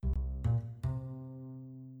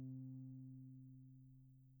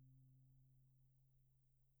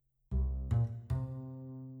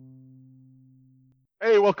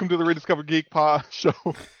Hey, welcome to the Rediscover Geek show.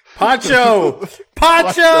 Pacho! Pod show.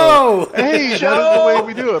 Pacho! Hey, that is the way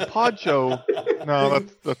we do it. Pod show. No,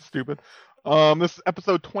 that's stupid. This is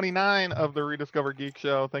episode 29 of the Rediscover Geek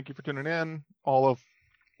show. Thank you for tuning in. All of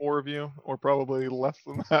 4 of you, or probably less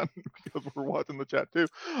than that, because we're watching the chat too.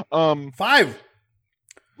 5!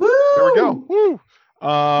 Woo! There we go. Woo!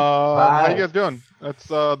 How you Bye. guys doing? It's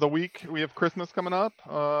the week. We have Christmas coming up.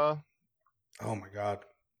 Oh my god.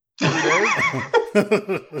 3 days.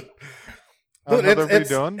 Dude, How's everybody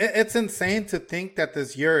doing? It's insane to think that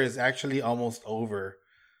this year is actually almost over.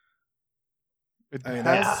 It I mean,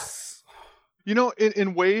 has- that's... You know,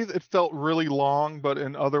 in ways it felt really long, but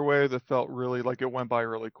in other ways it felt really like it went by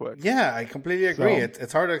really quick. Yeah, I completely agree. So-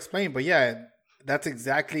 It's hard to explain, but yeah, that's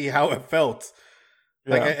exactly how it felt.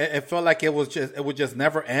 Like Yeah. it felt like it would just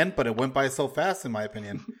never end, but it went by so fast, in my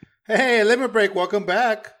opinion. Hey, Limit Break, welcome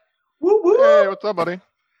back. Woo woo! Hey, what's up, buddy?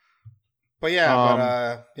 But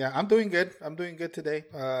yeah, yeah, I'm doing good. I'm doing good today.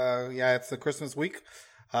 Yeah, it's the Christmas week.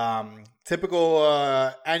 Typical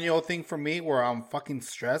annual thing for me where I'm fucking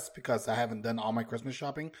stressed because I haven't done all my Christmas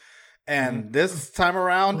shopping. And this time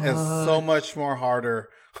around is so much more harder.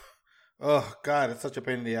 Oh, God, it's such a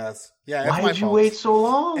pain in the ass. Yeah, it's Why my did you fault. wait so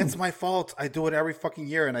long? It's my fault. I do it every fucking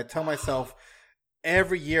year, and I tell myself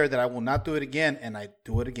every year that I will not do it again, and I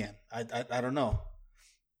do it again. I don't know.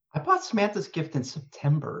 I bought Samantha's gift in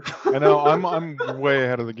September. I know I'm way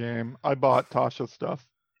ahead of the game. I bought Tasha's stuff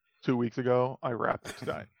 2 weeks ago. I wrapped it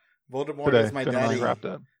today. Voldemort Today, is my tonight daddy. I wrapped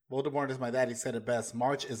it. Voldemort is my daddy said it best.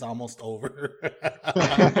 March is almost over.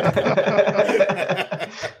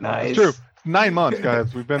 Nice. It's true. It's 9 months,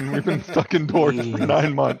 guys. We've been stuck indoors for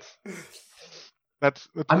 9 months. That's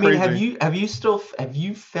I mean, crazy. have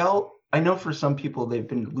you felt? I know for some people they've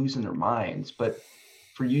been losing their minds, but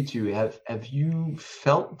for you two, have you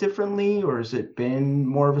felt differently, or has it been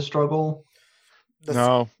more of a struggle?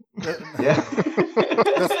 No. Yeah.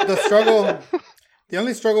 The struggle. The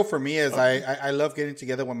only struggle for me is I love getting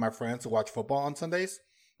together with my friends to watch football on Sundays.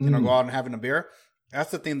 You know, go out and having a beer.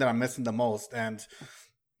 That's the thing that I'm missing the most. And,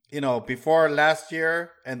 you know, before last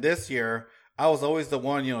year and this year, I was always the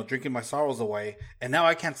one, you know, drinking my sorrows away. And now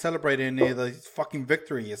I can't celebrate any of these fucking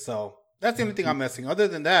victories. So that's the only thing I'm missing. Other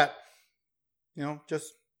than that, you know,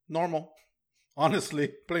 just normal. Honestly,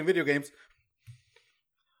 playing video games.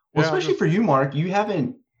 Well, Yeah, especially for you, Mark,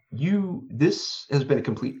 this has been a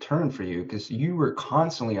complete turn for you because you were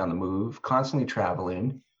constantly on the move, constantly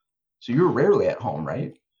traveling. So you were rarely at home,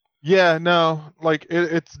 right? Yeah, no. Like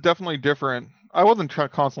it's definitely different. I wasn't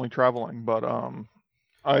constantly traveling, but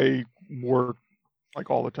I worked like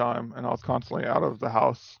all the time, and I was constantly out of the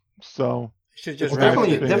house. So You should just Well, wrap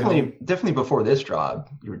it. Definitely before this job,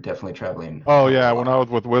 you were definitely traveling. oh yeah, when I was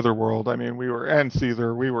with Witherworld, I mean, and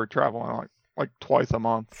Caesar, we were traveling like twice a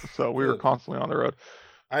month. So we were constantly on the road.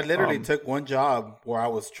 I literally took one job where I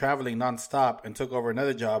was traveling nonstop and took over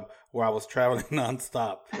another job where I was traveling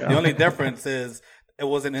nonstop. Yeah. The only difference is it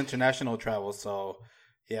was an international travel. So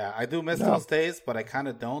yeah, I do miss those days, but I kind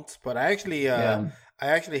of don't. But I actually, I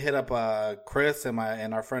actually hit up Chris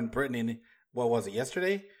and our friend Brittany. What was it,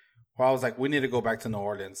 yesterday? Where I was like, we need to go back to New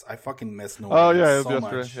Orleans. I fucking miss New Oh Orleans yeah, it was so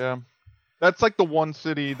yesterday. much. Yeah, that's like the one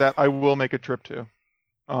city that I will make a trip to.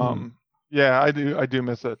 Yeah, I do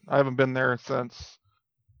miss it. I haven't been there since.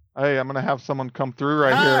 Hey, I'm gonna have someone come through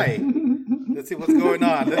right Hi. here. Let's see what's going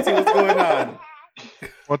on.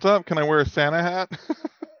 What's up? Can I wear a Santa hat?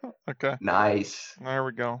 Okay, Nice. there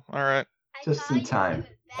we go. All right, Just in time.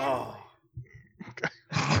 Oh.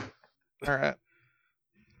 all right.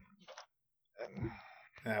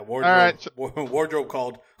 Yeah, right. wardrobe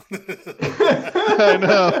called. I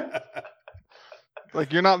know.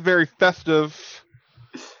 Like you're not very festive.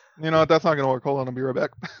 You know what? That's not gonna work. Hold on, I'll be right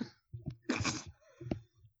back.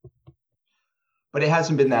 But it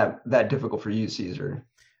hasn't been that difficult for you, Caesar.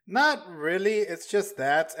 Not really. It's just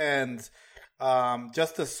that, and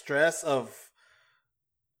just the stress of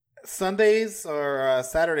Sundays or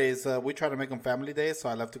Saturdays. We try to make them family days, so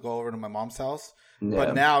I love to go over to my mom's house. Yeah.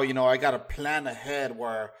 But now, you know, I got to plan ahead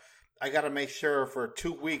where I got to make sure for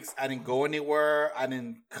 2 weeks I didn't go anywhere. I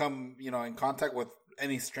didn't come, you know, in contact with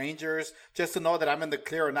any strangers, just to know that I'm in the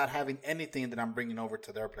clear and not having anything that I'm bringing over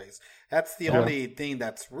to their place. That's the only thing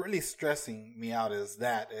that's really stressing me out is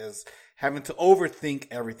having to overthink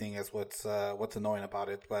everything is what's annoying about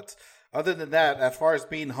it. But other than that, as far as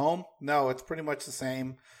being home, no, it's pretty much the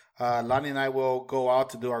same. Lonnie and I will go out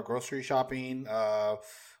to do our grocery shopping.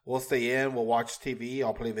 We'll stay in, we'll watch TV,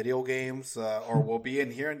 I'll play video games, or we'll be in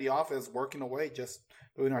here in the office working away, just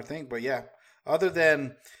doing our thing. But yeah, other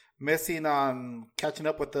than missing on catching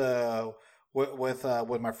up with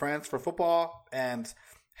my friends for football and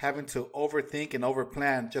having to overthink and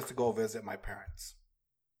overplan just to go visit my parents.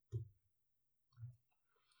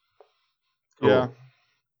 Cool. Yeah.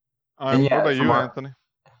 And what about you, Anthony?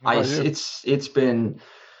 What about you? It's been.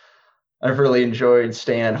 I've really enjoyed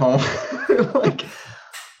staying at home. Like,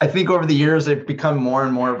 I think over the years I've become more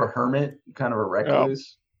and more of a hermit, kind of a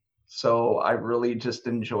recluse. So I really just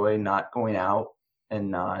enjoy not going out and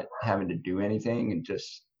not having to do anything, and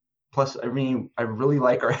just. Plus, I mean, I really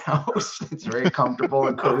like our house. It's very comfortable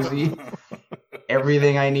and cozy.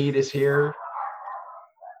 Everything I need is here.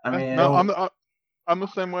 I mean, I'm the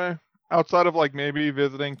same way. Outside of like maybe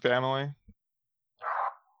visiting family.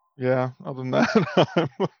 Yeah. Other than that,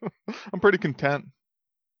 I'm pretty content.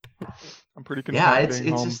 Yeah, it's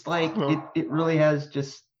just like it really has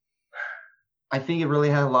just. I think it really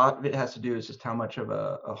has a lot of it has to do with just how much of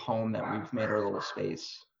a home that we've made our little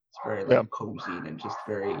space. It's very like cozy and just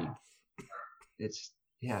very. It's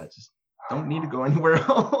just don't need to go anywhere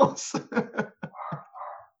else.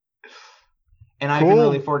 And I've been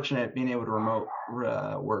really fortunate being able to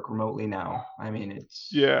work remotely now. I mean,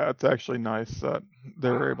 it's actually nice that they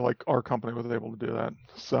were able, like our company was able to do that.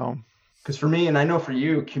 So, because for me, and I know for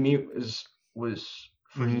you, commute was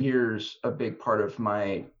for years a big part of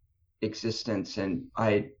my existence, and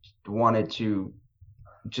I wanted to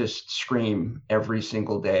just scream every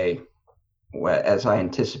single day as I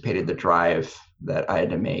anticipated the drive that I had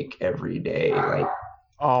to make every day. Like,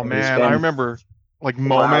 oh man, I remember like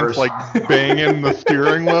moments like banging the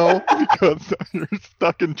steering wheel because you're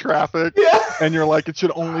stuck in traffic, and you're like, it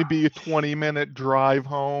should only be a 20-minute drive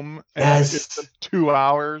home, and it's 2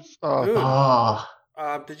 hours.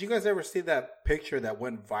 Did you guys ever see that picture that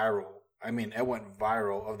went viral? I mean, it went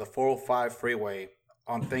viral of the 405 freeway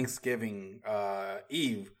on Thanksgiving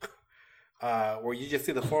Eve. Where you just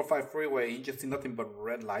see the 405 freeway, you just see nothing but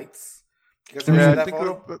red lights. You guys ever see that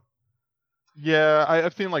photo?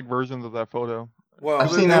 I've seen like versions of that photo. Well,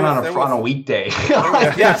 I've seen that on a weekday.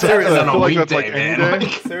 Seriously, on a weekday, man.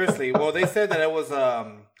 Seriously. Well, they said that it was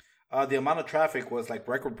the amount of traffic was like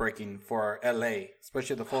record breaking for LA,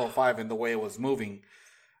 especially the 405 and the way it was moving.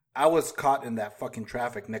 I was caught in that fucking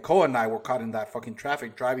traffic. Nicole and I were caught in that fucking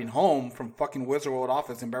traffic driving home from fucking Wizard World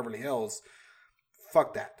office in Beverly Hills.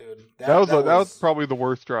 Fuck that, dude. That was probably the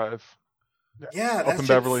worst drive. Yeah, up in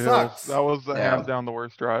Beverly Hills. That was hands down the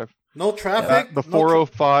worst drive. No traffic. The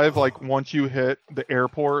 405, like once you hit the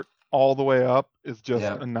airport, all the way up is just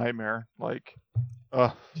a nightmare. Like,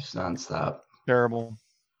 just nonstop. Terrible.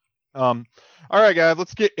 All right, guys,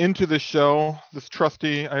 let's get into the show. This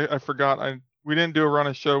trusty, I forgot. We didn't do a run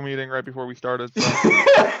a show meeting right before we started. So.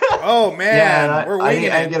 Oh man, we're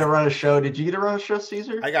waiting. I didn't get to run a show. Did you get to run a show,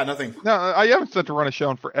 Caesar? I got nothing. No, I haven't set to run a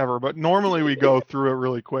show in forever, but normally we go through it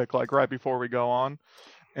really quick, like right before we go on.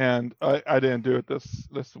 And I didn't do it this.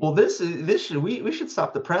 Well, we should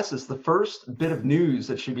stop the presses. The first bit of news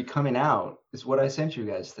that should be coming out is what I sent you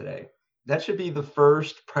guys today. That should be the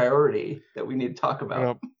first priority that we need to talk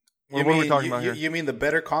about. What are we talking about here? You mean the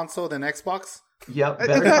better console than Xbox? Yep,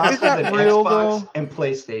 better console than real, Xbox though? And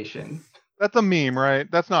PlayStation. That's a meme, right?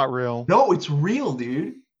 That's not real. No, it's real,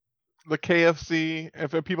 dude. The KFC.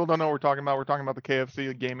 If people don't know what we're talking about the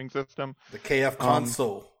KFC gaming system. The KF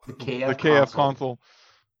console. The KF console.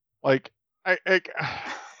 Like, I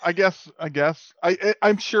guess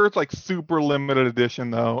I'm sure it's like super limited edition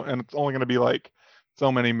though, and it's only going to be like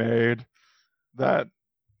so many made. That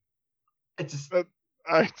it's.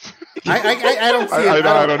 I don't see it.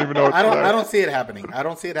 I don't even know. I don't see it happening. I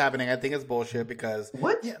don't see it happening. I think it's bullshit because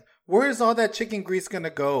what? Yeah, where is all that chicken grease gonna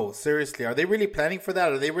go? Seriously, are they really planning for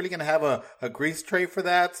that? Are they really gonna have a grease tray for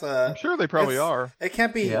that? I'm sure they probably are. It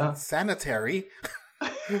can't be sanitary.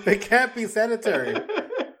 It can't be sanitary.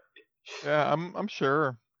 Yeah, I'm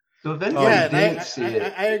sure. So eventually,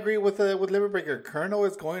 I agree with Liverbreaker. Colonel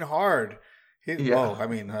is going hard.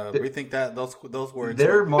 Rethink that those words.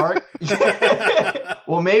 They're marked.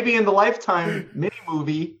 Well, maybe in the Lifetime mini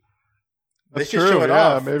movie. They should show it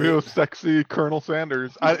off. Maybe it was sexy Colonel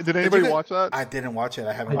Sanders. Did anybody watch that? I didn't watch it.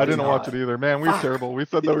 I didn't watch it either. Man, we were terrible. We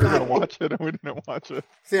said that we were going to watch it, and we didn't watch it.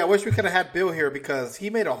 See, I wish we could have had Bill here because he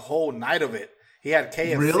made a whole night of it. He had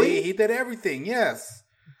KFC. Really? He did everything. Yes.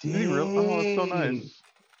 Did he really? Oh, that's so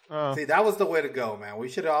nice. See, that was the way to go, man. We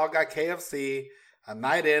should have all got KFC. A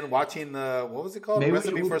night in watching the, what was it called? Maybe we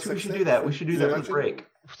should do that. We should do that on break.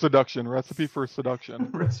 Seduction. Recipe for seduction.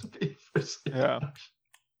 Recipe for seduction.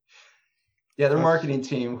 Yeah, their marketing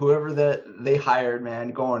team, whoever that they hired,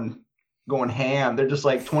 man, going ham. They're just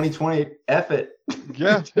like 2020, F it.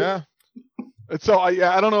 Yeah. So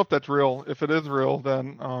I don't know if that's real. If it is real,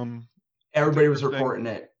 then everybody was reporting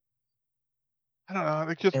it. I don't know. It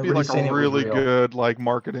could just be like a really good like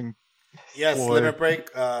marketing Yes, Boy. Limit Break.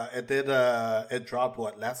 It dropped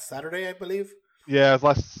last Saturday, I believe. Yeah, it was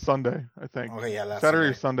last Sunday, I think. Okay, yeah, last Saturday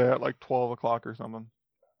or Sunday. Sunday at like 12 o'clock or something.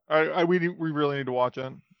 We really need to watch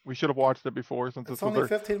it. We should have watched it before since It's this was only our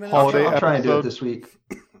 15 minutes. holiday I'll try and do it episode. this week.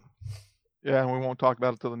 Yeah, and we won't talk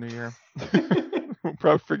about it till the new year. We'll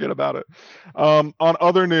probably forget about it. On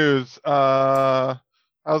other news, how's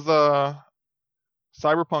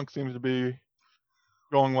Cyberpunk seems to be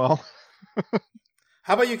going well.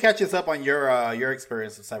 How about you catch us up on your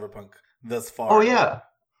experience of Cyberpunk thus far? Oh yeah.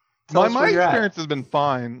 Tell us My where you're experience at. has been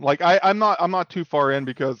fine. Like I'm not too far in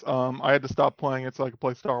because I had to stop playing it so I could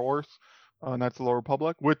play Star Wars, Knights of the Old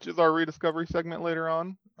Republic, which is our rediscovery segment later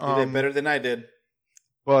on. You did better than I did.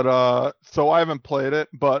 But so I haven't played it.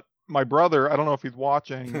 But my brother, I don't know if he's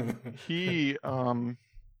watching. He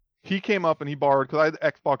came up and he borrowed because I had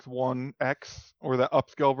the Xbox One X or the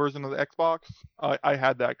upscale version of the Xbox. I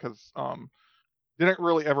had that because didn't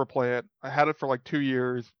really ever play it. I had it for like 2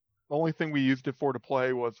 years. The only thing we used it for to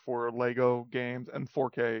play was for Lego games and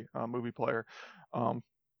 4K movie player.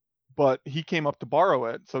 But he came up to borrow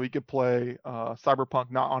it so he could play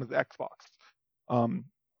Cyberpunk not on his Xbox.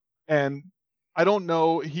 And I don't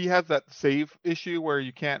know, he has that save issue where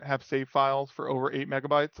you can't have save files for over 8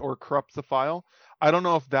 megabytes or corrupts the file. I don't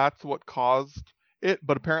know if that's what caused it,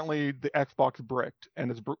 but apparently the Xbox bricked and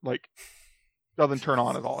is like doesn't turn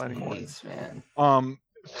on at all anymore. Jeez, man.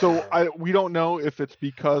 So we don't know if it's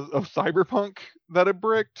because of Cyberpunk that it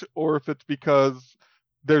bricked or if it's because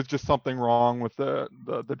there's just something wrong with the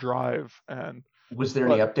drive. And was there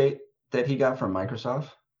any update that he got from Microsoft?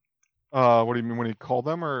 What do you mean, when he called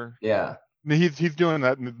them? Or yeah, he's doing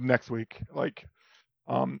that next week. Like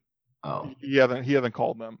he hasn't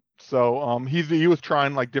called them. So he was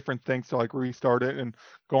trying like different things to like restart it and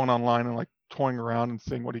going online and like toying around and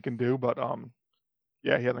seeing what he can do, but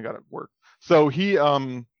yeah, he hasn't got it work. So he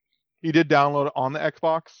did download it on the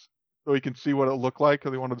Xbox so he can see what it looked like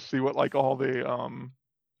because he wanted to see what like all the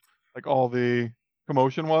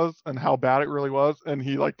commotion was and how bad it really was. And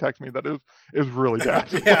he like texted me that it was really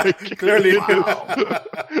bad. Yeah, like, clearly. Wow.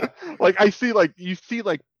 Like I see like you see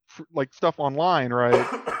like stuff online, right?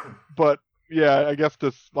 But yeah, I guess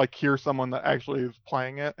to like hear someone that actually is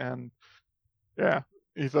playing it, and yeah,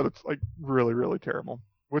 he said it's like really really terrible,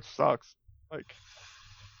 which sucks. Like,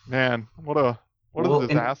 man, what a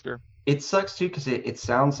disaster. It sucks too because it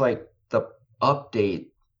sounds like the update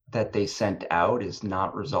that they sent out is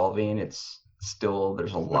not resolving. It's still,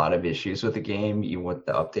 there's a lot of issues with the game, even with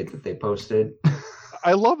the update that they posted.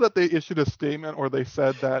 I love that they issued a statement where they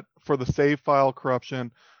said that for the save file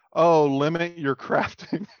corruption, limit your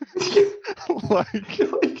crafting.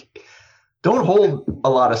 like don't hold a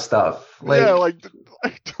lot of stuff. What?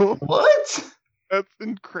 That's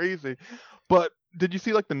crazy. But did you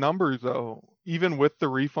see like the numbers though? Even with the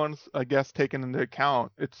refunds, I guess, taken into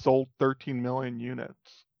account, it sold 13 million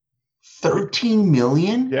units. 13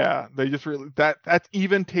 million? Yeah, they just really that's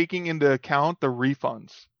even taking into account the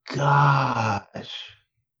refunds. Gosh.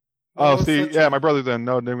 Oh, see, yeah, my brother's in.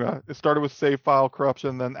 No, it started with save file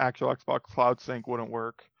corruption, then actual Xbox Cloud Sync wouldn't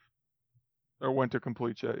work. Or went to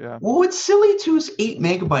complete shit, yeah. Well, what's silly too is 8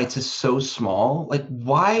 megabytes is so small. Like,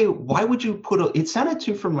 why would you put it sounded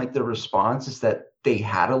too from like the response is that they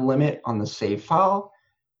had a limit on the save file,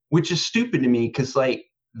 which is stupid to me because like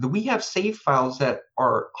we have save files that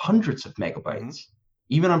are hundreds of megabytes,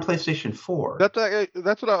 even on PlayStation 4.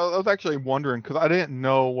 That's what I was actually wondering because I didn't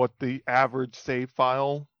know what the average save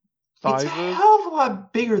file size it's a hell of a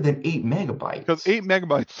lot bigger than 8 megabytes. Because 8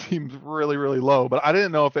 megabytes seems really, really low, but I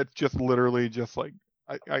didn't know if it's just literally just like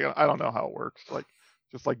I don't know how it works, like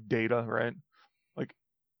just like data, right? Like,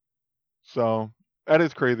 so that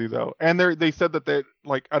is crazy though. And they said that they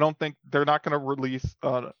like I don't think they're not going to release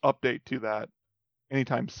an update to that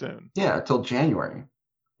anytime soon. Yeah, until January.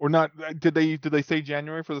 Or not? Did they say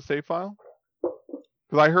January for the save file?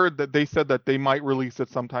 Because I heard that they said that they might release it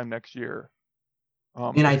sometime next year.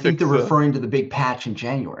 And I think they're referring to the big patch in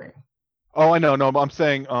January. Oh, I know. No, but I'm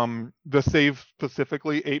saying the save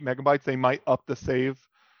specifically 8 megabytes. They might up the save.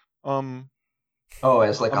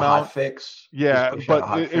 As like amount. A hot fix. Yeah,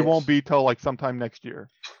 but it won't be till like sometime next year.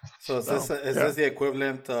 So is this the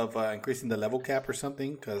equivalent of increasing the level cap or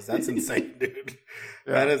something? Because that's insane, dude.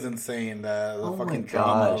 Yeah. That is insane. The fucking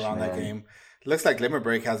drama around that game. It looks like Limit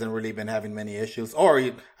Break hasn't really been having many issues, or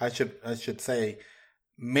I should say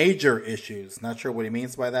major issues. Not sure what he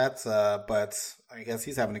means by that, but I guess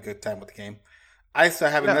he's having a good time with the game. I still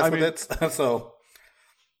haven't messed with it, so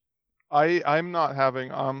I'm not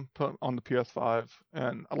having put on the PS5,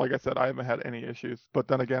 and like I said, I haven't had any issues. But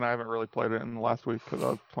then again, I haven't really played it in the last week because I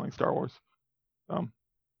was playing Star Wars.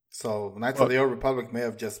 So Knights of the Old Republic may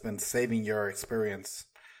have just been saving your experience.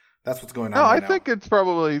 That's what's going on. No, right I think it's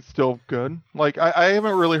probably still good. Like I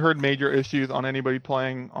haven't really heard major issues on anybody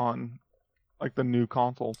playing on like the new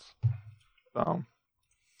consoles. So.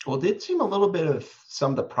 Well, it did seem a little bit of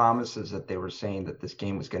some of the promises that they were saying that this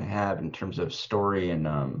game was going to have in terms of story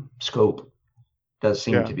and scope does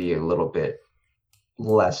seem to be a little bit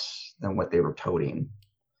less than what they were toting.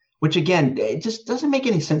 Which, again, it just doesn't make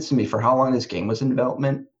any sense to me for how long this game was in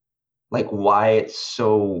development. Like, why it's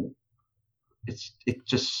so... It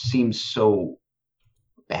just seems so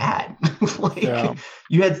bad.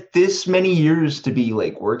 You had this many years to be,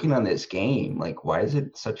 like, working on this game. Like, why is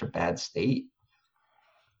it such a bad state?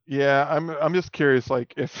 Yeah, I'm just curious,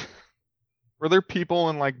 like, if... Were there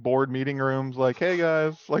people in, like, board meeting rooms like, hey,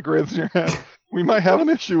 guys, like, raise your hand. We might have an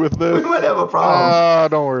issue with this. We might have a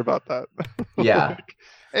problem. Don't worry about that. Yeah. Like,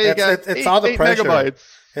 hey, guys, it's all the pressure. Megabytes.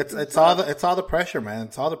 It's all the pressure, man.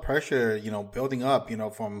 It's all the pressure, building up,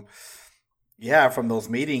 from those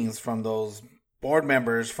meetings, from those board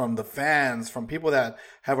members, from the fans, from people that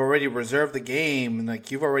have already reserved the game, and like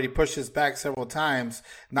you've already pushed this back several times.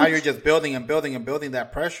 Now you're just building and building and building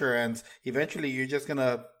that pressure, and eventually you're just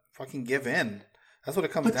gonna fucking give in. That's what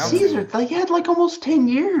it comes down Caesar, to. Like, you had like almost 10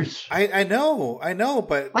 years. I know,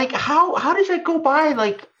 but like how did that go by?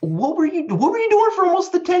 Like, what were you doing for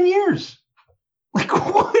almost the 10 years? Like,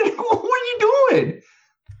 what were you doing?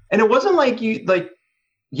 And it wasn't like it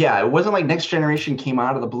wasn't like Next Generation came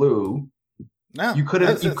out of the blue. No, you could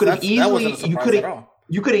have easily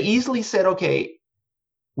said, okay,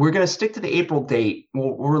 we're gonna stick to the April date.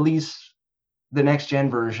 We'll release the next gen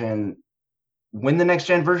version when the next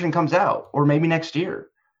gen version comes out, or maybe next year.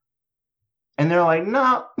 And they're like,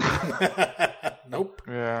 no. Nope.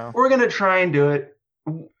 Yeah. We're going to try and do it.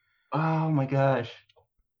 Oh my gosh.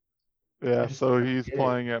 Yeah, so he's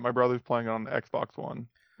playing it. My brother's playing it on the Xbox One.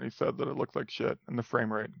 And he said that it looks like shit and the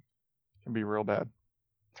frame rate can be real bad.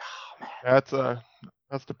 Oh man.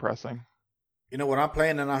 That's depressing. You know what I'm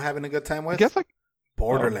playing and I'm having a good time with? I guess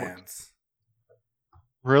Borderlands.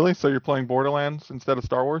 Really? So you're playing Borderlands instead of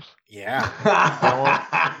Star Wars? Yeah.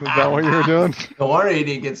 Is that what you were doing? No wonder you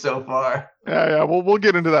didn't get so far. Yeah. We'll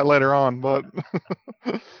get into that later on, but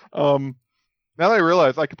now that I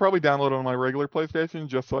realize I could probably download it on my regular PlayStation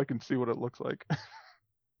just so I can see what it looks like.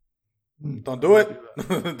 Don't do it.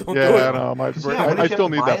 Don't do it. No, I still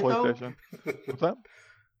need that PlayStation. What's that?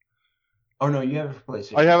 Oh no, you have a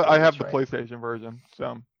PlayStation. I have the PlayStation version.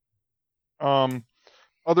 So,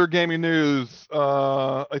 other gaming news.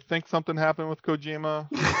 I think something happened with Kojima.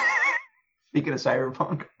 Speaking of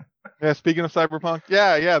Cyberpunk. Yeah, speaking of Cyberpunk.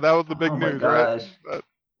 Yeah, that was the big news, right?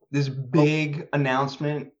 This big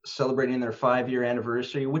announcement celebrating their 5-year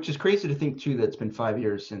anniversary, which is crazy to think too that it's been 5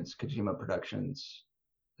 years since Kojima Productions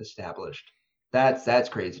established. That's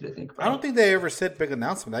crazy to think about. I don't think they ever said big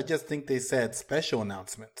announcement. I just think they said special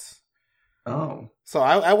announcements. Oh. So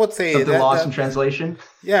I would say something lost in translation?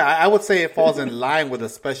 Yeah, I would say it falls in line with a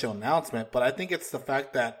special announcement, but I think it's the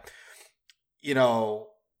fact that,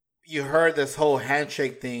 you heard this whole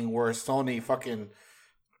handshake thing where Sony fucking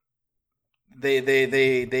they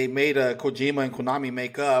made a Kojima and Konami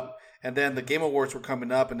make up, and then the Game Awards were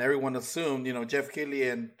coming up, and everyone assumed, Jeff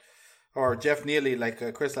Keighley or Jeff Neely,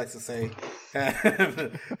 like Chris likes to say, and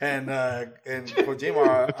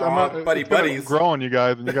Kojima are buddies. Growing, you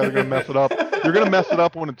guys, and you guys are gonna mess it up. You're gonna mess it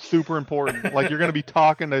up when it's super important. Like you're gonna be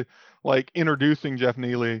talking to, like, introducing Jeff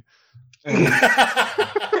Neely.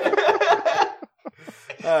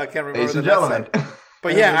 I can't remember. Ladies and gentlemen.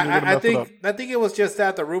 But yeah, I think it was just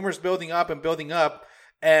that the rumors building up,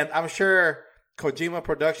 and I'm sure Kojima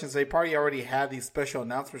Productions, they probably already had these special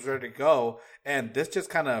announcements ready to go, and this just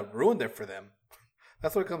kind of ruined it for them.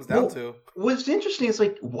 That's what it comes down to. What's interesting is,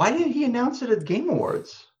 like, why didn't he announce it at the Game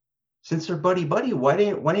Awards? Since they're buddy, why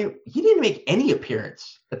didn't he didn't make any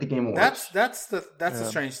appearance at the Game Awards? That's the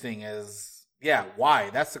strange thing is, why?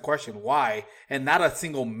 That's the question, why? And not a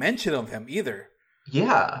single mention of him either.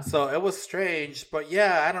 Yeah. So it was strange, but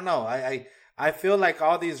I don't know. I feel like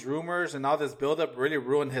all these rumors and all this buildup really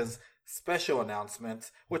ruined his special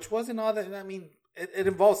announcement, which wasn't all that. I mean, it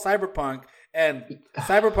involves Cyberpunk, and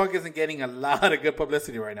Cyberpunk isn't getting a lot of good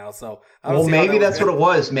publicity right now. So maybe that's what it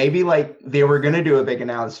was. Maybe like they were going to do a big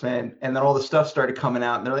announcement, and then all the stuff started coming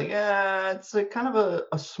out, and they're like, it's like kind of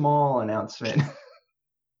a small announcement.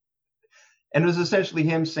 And it was essentially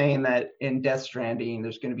him saying that in Death Stranding,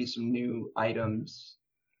 there's going to be some new items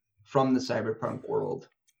from the Cyberpunk world.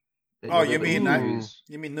 Oh, you mean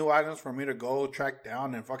new items for me to go track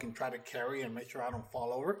down and fucking try to carry and make sure I don't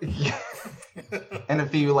fall over? Yeah. And a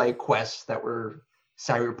few like quests that were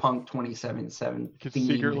Cyberpunk 2077 Could theme.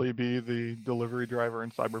 secretly be the delivery driver in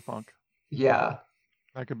Cyberpunk. Yeah.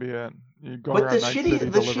 That could be it. You go But around the Night City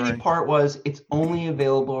delivering. shitty part was it's only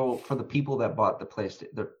available for the people that bought the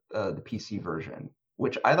PC version,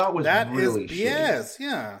 which I thought was really shitty. Yes,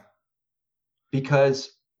 yeah.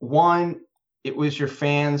 Because one, it was your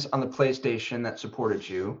fans on the PlayStation that supported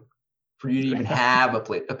you for you to even have a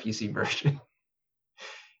PC version.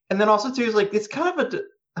 And then also too is like it's kind of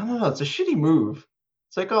I don't know, it's a shitty move.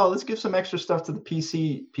 It's like, oh, let's give some extra stuff to the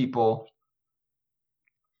PC people.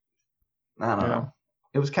 I don't know.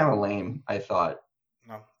 It was kind of lame, I thought.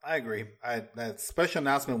 No, I agree. That special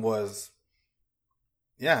announcement was,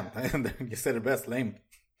 you said it best, lame.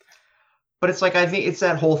 But it's like, I think it's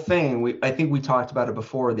that whole thing. I think we talked about it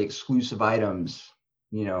before, the exclusive items,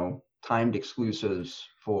 timed exclusives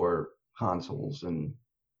for consoles, and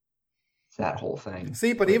it's that whole thing.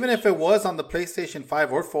 See, but even if it was on the PlayStation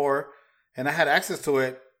 5 or 4 and I had access to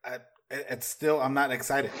it, it's still, I'm not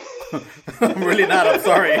excited. I'm really not. I'm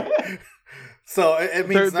sorry. So it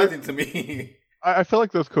means nothing to me. I feel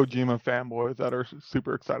like those Kojima fanboys that are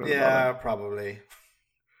super excited about it. Yeah, probably.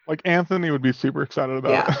 Like Anthony would be super excited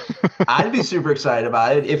about it. I'd be super excited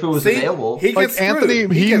about it if it was available. He gets like screwed.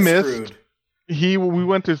 Anthony, he missed.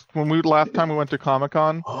 Screwed. Last time we went to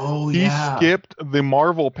Comic-Con. Oh, he skipped the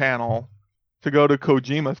Marvel panel to go to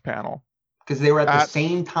Kojima's panel because they were at the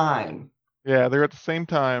same time. Yeah, they were at the same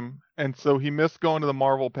time, and so he missed going to the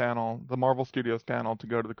Marvel panel, the Marvel Studios panel, to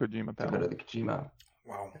go to the Kojima panel. To go to the Kojima.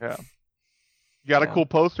 Wow. Yeah. You got a cool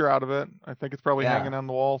poster out of it. I think it's probably hanging on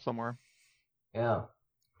the wall somewhere. Yeah.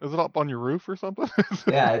 Is it up on your roof or something?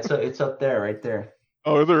 Yeah, it's up there, right there.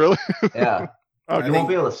 Oh, is it really? Yeah. You won't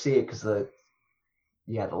be able to see it because the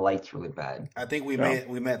light's really bad. I think we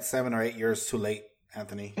met 7 or 8 years too late,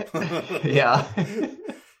 Anthony. Yeah.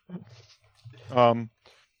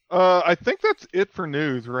 I think that's it for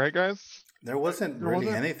news, right, guys? There wasn't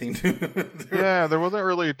anything. There wasn't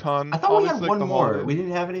really a ton. I thought we had one more. We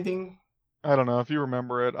didn't have anything. I don't know if you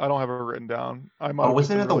remember it. I don't have it written down.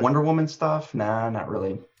 Wasn't it the Wonder Woman stuff? Nah, not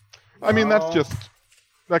really. I mean,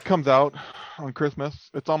 that comes out on Christmas.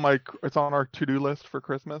 It's on our to-do list for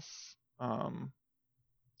Christmas.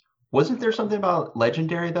 Wasn't there something about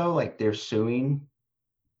Legendary though? Like they're suing?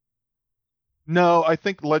 No, I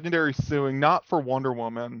think Legendary's suing not for Wonder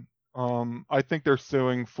Woman. I think they're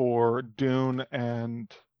suing for Dune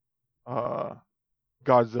and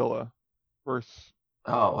Godzilla versus.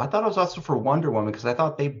 Oh, I thought it was also for Wonder Woman because I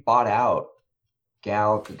thought they bought out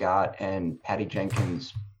Gal Gadot and Patty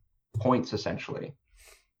Jenkins' points essentially.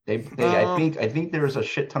 I think there was a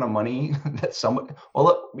shit ton of money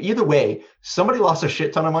that either way, somebody lost a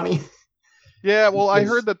shit ton of money. Yeah, well, I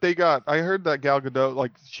heard that Gal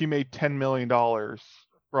Gadot, she made $10 million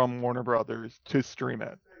from Warner Brothers to stream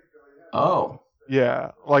it. Oh.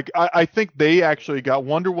 Yeah, I think they actually got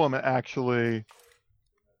Wonder Woman actually,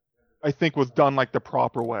 I think was done the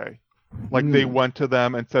proper way. They went to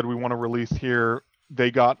them and said, we want to release here. They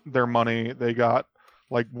got their money. They got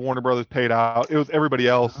Warner Brothers paid out. It was everybody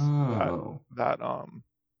else that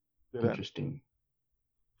did interesting.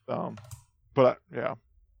 But yeah.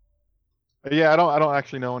 Yeah, I don't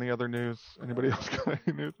actually know any other news. Anybody else got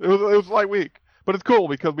any news? It was a light week, but it's cool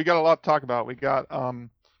because we got a lot to talk about. We got the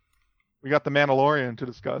Mandalorian to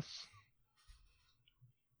discuss.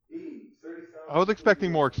 I was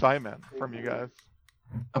expecting more excitement from you guys.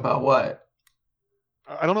 About what?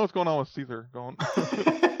 I don't know what's going on with Caesar.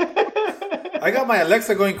 I got my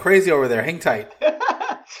Alexa going crazy over there. Hang tight.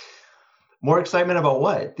 More excitement about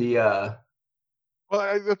what? Well,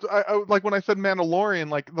 I when I said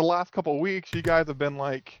Mandalorian, the last couple of weeks, you guys have been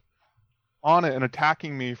on it and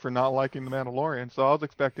attacking me for not liking the Mandalorian. So I was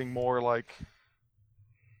expecting more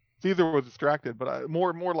Caesar was distracted, but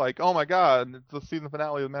more oh my god, it's the season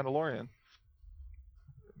finale of the Mandalorian.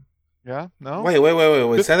 Yeah? No? Wait.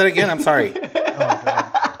 Say that again. I'm sorry. Oh,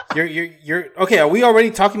 God. You're okay. Are we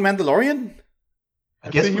already talking Mandalorian? I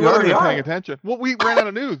guess we already paying attention. Well, we ran out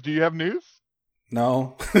of news. Do you have news?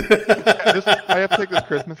 No. I have to take this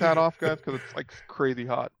Christmas hat off, guys, because it's crazy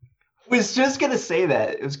hot. I was just gonna say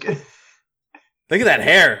that. It was good. Look at that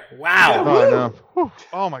hair! Wow. Oh, I know. Whew.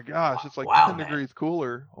 Oh my gosh, it's 10 degrees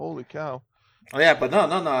cooler. Holy cow! Oh yeah, but no.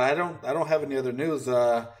 I don't have any other news.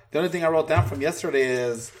 The only thing I wrote down from yesterday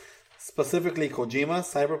is specifically Kojima,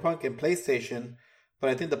 Cyberpunk, and PlayStation. But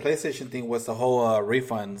I think the PlayStation thing was the whole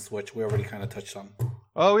refunds, which we already kind of touched on.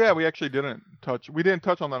 Oh yeah, we actually didn't touch. We didn't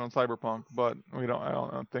touch on that on Cyberpunk, but I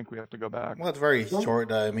don't think we have to go back. Well, it's very short.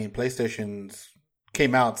 PlayStation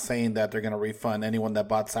came out saying that they're going to refund anyone that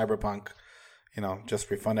bought Cyberpunk. Just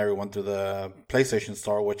refund everyone through the PlayStation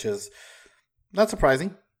Store, which is not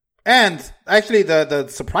surprising. And actually, the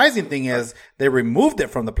surprising thing is they removed it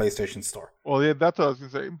from the PlayStation Store. Well, yeah, that's what I was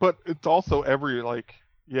gonna say. But it's also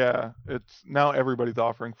it's now everybody's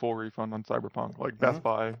offering full refund on Cyberpunk, like Best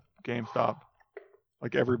Buy, GameStop,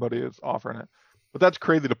 like everybody is offering it. But that's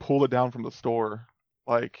crazy to pull it down from the store.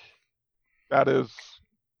 Like that is,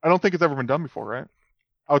 I don't think it's ever been done before, right?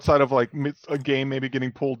 Outside of like a game maybe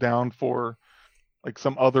getting pulled down for like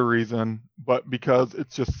some other reason, but because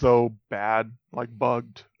it's just so bad, like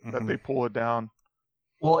bugged, that they pull it down.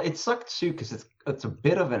 Well, it sucked too because it's a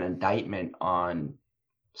bit of an indictment on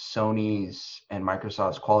Sony's and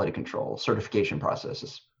Microsoft's quality control certification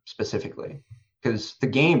processes specifically. Because the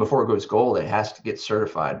game, before it goes gold, it has to get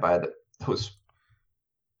certified by those.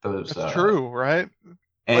 That's true, right?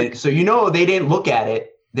 And like, so they didn't look at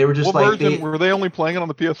it. They were just what version were they only playing it on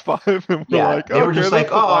the PS5? And they were just like,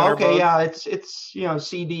 oh, okay, yeah, it's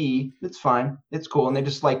CD, it's fine, it's cool, and they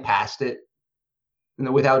just like passed it,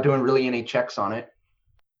 without doing really any checks on it.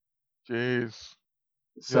 Jeez.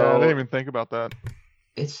 So yeah, I didn't even think about that.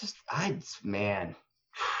 It's just, man.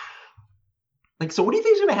 Like, so what do you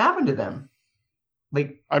think is going to happen to them?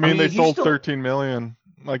 Like, I mean they sold 13 million.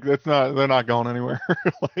 Like they're not going anywhere.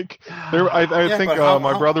 Like I think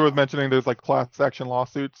my brother was mentioning there's like class action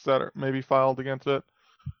lawsuits that are maybe filed against it.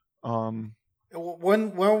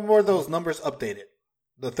 When were those numbers updated?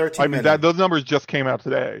 The 13 million. Those numbers just came out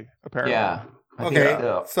today, apparently. Yeah.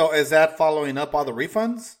 Okay. So is that following up all the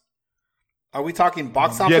refunds? Are we talking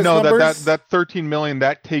box office numbers? that 13 million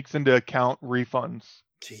that takes into account refunds.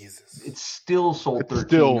 Jesus. It's still sold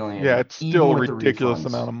 13 million. Yeah, it's still a ridiculous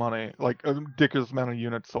amount of money. Like a ridiculous amount of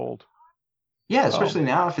units sold. Yeah, especially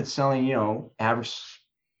now if it's selling, average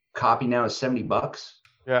copy now is $70.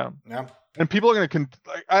 Yeah. Yeah. And people are going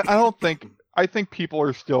to I think people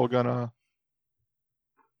are still going to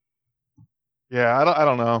Yeah, I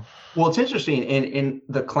don't know. Well, it's interesting in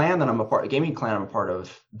the clan that I'm a part, gaming clan I'm a part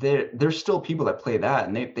of. There's still people that play that,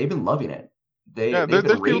 and they've been loving it. There's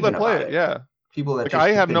people that play it. Yeah, people that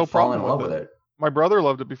I have no problem in love with it. My brother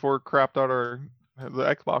loved it before it crapped out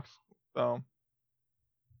the Xbox. So,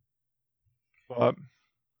 but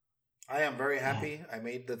I am very happy I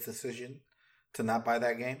made the decision to not buy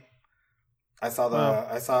that game. I saw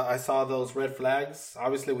I saw those red flags.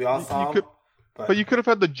 Obviously, we all saw them. But you could have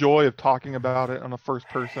had the joy of talking about it on a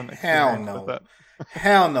first-person experience. Hell no.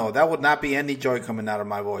 Hell no. That would not be any joy coming out of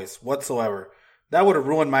my voice whatsoever. That would have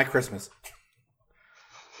ruined my Christmas.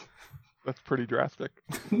 That's pretty drastic.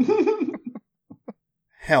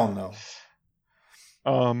 Hell no.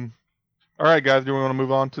 All right, guys. Do we want to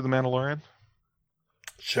move on to The Mandalorian?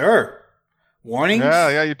 Sure. Warnings?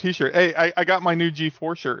 Yeah, your T-shirt. Hey, I got my new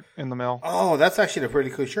G4 shirt in the mail. Oh, that's actually a pretty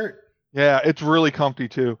cool shirt. Yeah, it's really comfy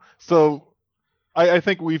too. So I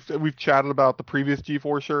think we've chatted about the previous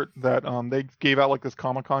G4 shirt that they gave out like this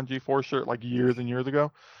Comic-Con G4 shirt like years and years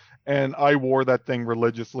ago, and I wore that thing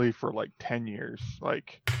religiously for like 10 years.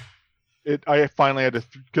 Like I finally had to,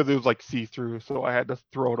 because it was like see-through, so I had to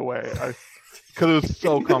throw it away because it was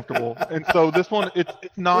so comfortable. And so this one, it's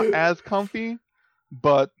not as comfy,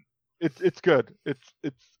 but it's good. It's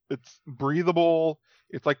breathable.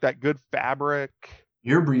 It's like that good fabric.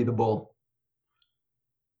 You're breathable.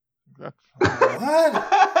 That's what?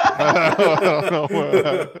 I don't know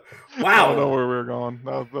wow. I don't know where we were going.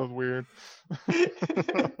 That was weird.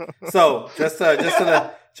 So just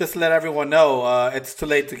to let everyone know, it's too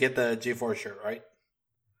late to get the G4 shirt, right?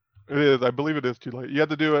 It is. I believe it is too late. You had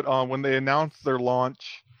to do it when they announced their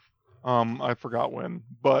launch. I forgot when,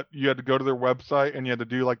 but you had to go to their website and you had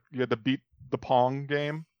to beat the Pong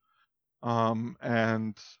game,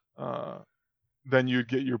 and then you'd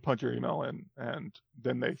get punch your email in, and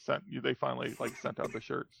then they finally sent out the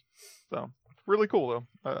shirts. So it's really cool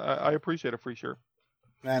though. I appreciate a free shirt.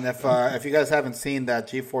 And if you guys haven't seen that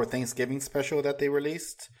G4 Thanksgiving special that they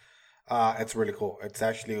released, it's really cool. It's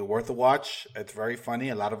actually worth a watch. It's very funny.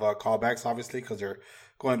 A lot of callbacks, obviously, because they're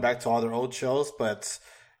going back to all their old shows. But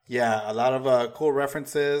yeah, a lot of cool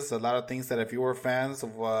references. A lot of things that if you were fans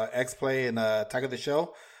of X-Play and Attack of the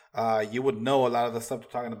Show, you would know a lot of the stuff they're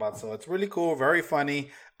talking about. So it's really cool, very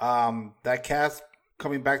funny. That cast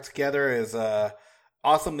coming back together is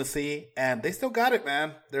awesome to see, and they still got it,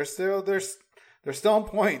 man. They're still on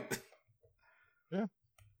point. Yeah,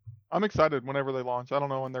 I'm excited whenever they launch. I don't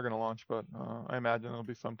know when they're going to launch, but I imagine it'll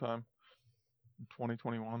be sometime in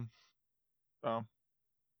 2021. So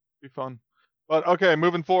be fun. But okay,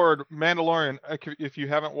 moving forward, Mandalorian. If you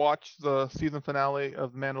haven't watched the season finale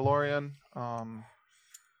of Mandalorian,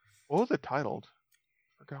 what was it titled?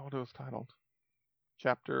 I forgot what it was titled.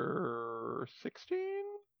 Chapter 16?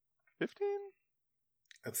 15?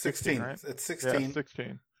 It's 16, right? It's 16. Yeah,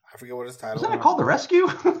 16. I forget what his title. Isn't it called The Rescue?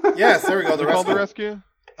 Yes, there we go. Is it called The Rescue?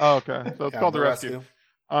 Oh, okay. So it's called The Rescue.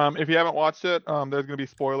 If you haven't watched it, there's going to be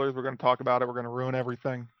spoilers. We're going to talk about it. We're going to ruin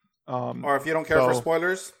everything. Or if you don't care for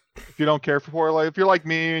spoilers. If you don't care for spoilers, if you're like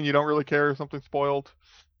me and you don't really care if something's spoiled,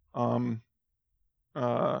 tune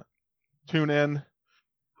in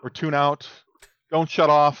or tune out. Don't shut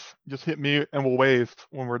off. Just hit mute and we'll wave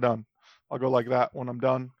when we're done. I'll go like that when I'm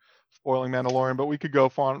done spoiling Mandalorian, but we could go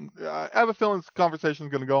fun. I have a feeling this conversation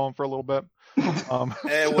is going to go on for a little bit.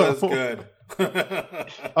 It was good.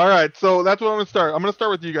 All right, so that's what I'm going to start. I'm going to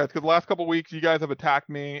start with you guys because the last couple of weeks you guys have attacked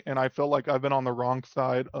me, and I feel like I've been on the wrong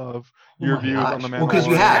side of your views on the Mandalorian. Well, because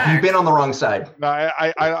you have. You've been on the wrong side. No,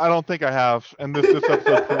 I don't think I have, and this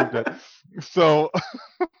episode proved it. So,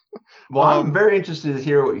 well, I'm very interested to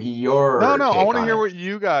hear what your I want to hear what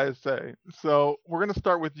you guys say. So we're going to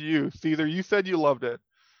start with you, Caesar. You said you loved it.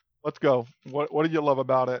 Let's go. What did you love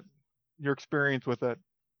about it? Your experience with it?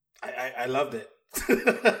 I loved it.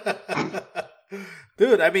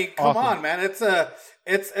 Dude, I mean, come on, man. It's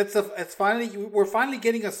finally, we're finally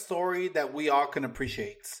getting a story that we all can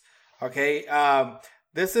appreciate. Okay.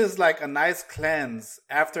 This is like a nice cleanse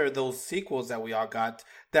after those sequels that we all got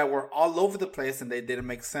that were all over the place and they didn't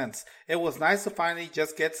make sense. It was nice to finally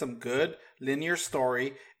just get some good linear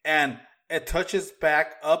story, and it touches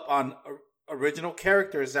back up on original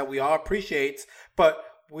characters that we all appreciate, but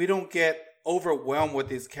we don't get overwhelmed with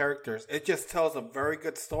these characters. It just tells a very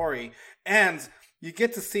good story, and you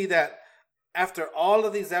get to see that after all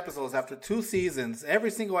of these episodes, after 2 seasons,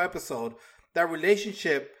 every single episode, that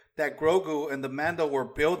relationship that Grogu and the Mando were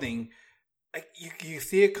building, like you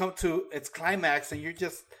see it come to its climax, and you're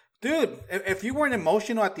just, dude, if you weren't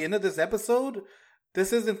emotional at the end of this episode,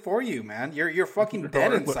 this isn't for you, man. You're fucking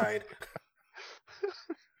dead inside.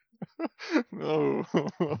 Oh,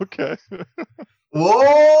 okay.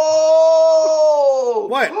 Whoa!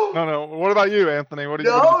 What? No. What about you, Anthony? What did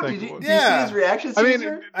you think? Did you see his reaction,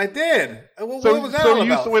 Caesar? I did. What was that all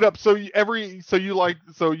about?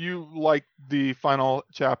 You liked the final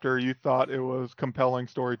chapter. You thought it was compelling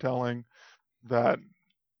storytelling that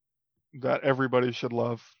everybody should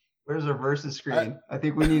love. Where's our versus screen? I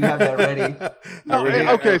think we need to have that ready.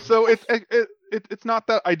 Okay, so it's not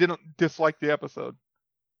that I didn't dislike the episode.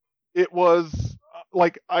 It was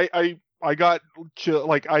like I got chill,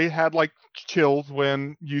 like I had like chills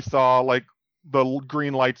when you saw like the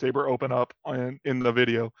green lightsaber open up in the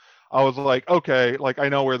video. I was like, okay, like I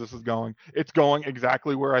know where this is going. It's going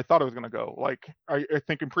exactly where I thought it was going to go. Like I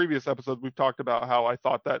think in previous episodes we've talked about how I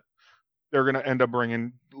thought that they're going to end up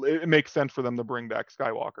bringing. It makes sense for them to bring back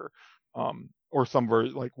Skywalker, or some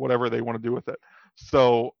version, like whatever they want to do with it.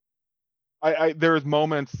 So there's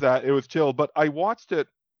moments that it was chill, but I watched it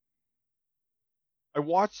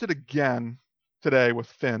again today with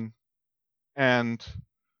Finn, and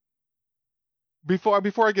before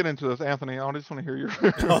I get into this, Anthony, I just want to hear your.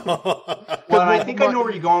 Well, I think I know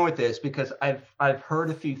where you're going with this because I've heard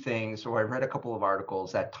a few things, or I've read a couple of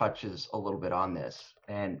articles that touches a little bit on this,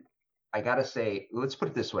 and I gotta say, let's put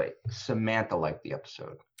it this way: Samantha liked the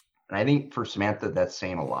episode, and I think for Samantha that's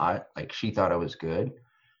saying a lot. Like she thought it was good,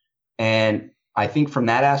 and I think from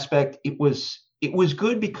that aspect, it was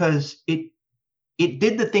good because it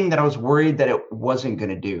did the thing that I was worried that it wasn't going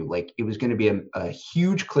to do. Like it was going to be a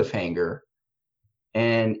huge cliffhanger,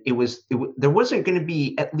 and there wasn't going to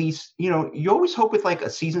be, at least, you always hope with like a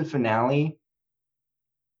season finale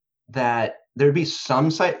that there'd be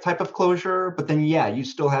some type of closure, but then you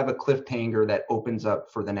still have a cliffhanger that opens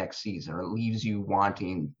up for the next season, or it leaves you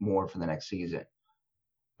wanting more for the next season.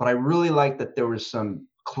 But I really like that there was some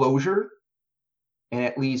closure, and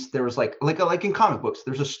at least there was like in comic books,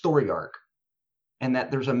 there's a story arc. And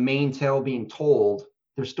that there's a main tale being told.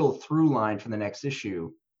 There's still a through line for the next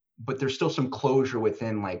issue, but there's still some closure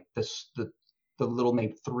within like the little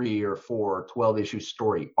maybe 3 or 4, 12 issue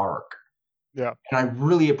story arc. Yeah. And I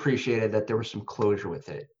really appreciated that there was some closure with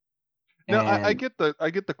it. No, I get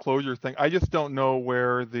the closure thing. I just don't know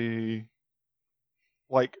where there's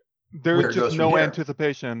just no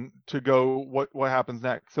anticipation to go what happens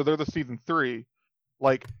next. So there's a season 3.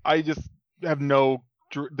 Like I just have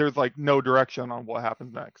there's like no direction on what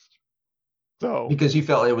happens next. So because you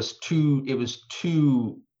felt it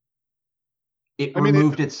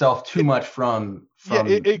removed itself too much from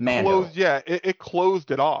Mando. It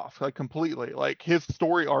closed it off like completely. Like his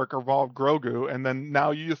story arc involved Grogu, and then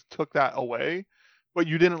now you just took that away, but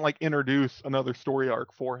you didn't like introduce another story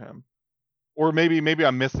arc for him. Or maybe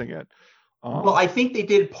I'm missing it. Well, I think they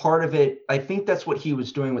did part of it. I think that's what he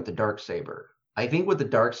was doing with the Darksaber. I think with the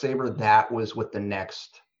Darksaber, that was what the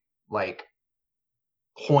next like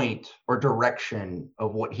point or direction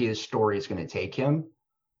of what his story is going to take him.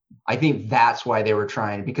 I think that's why they were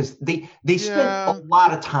trying, because they spent a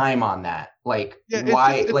lot of time on that. Like,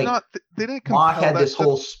 why? It's like, not, they didn't Moff compel had that, this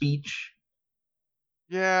whole speech.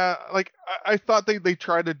 Yeah, like I thought they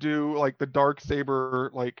tried to do like the dark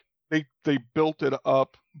saber, like they built it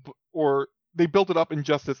up, or they built it up in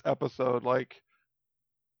just this episode, like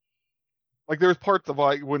there's parts of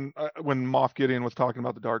like when Moff Gideon was talking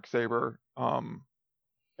about the dark saber, and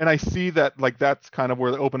I see that like that's kind of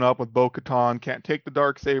where they open up with Bo-Katan can't take the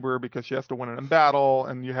dark saber because she has to win it in battle,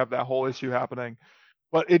 and you have that whole issue happening.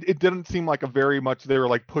 But it didn't seem like a very much they were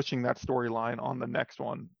like pushing that storyline on the next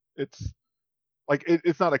one. It's like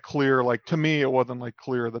it's not a clear, like, to me it wasn't like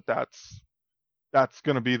clear that that's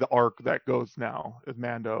going to be the arc that goes now is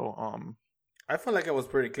Mando. I feel like it was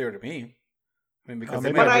pretty clear to me. I mean, because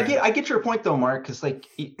but I get your point though, Mark, because like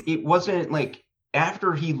it wasn't like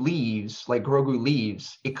after he leaves, like Grogu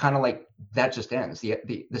leaves, it kind of like that just ends.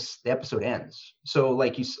 The episode ends. So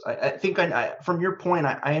like I think from your point,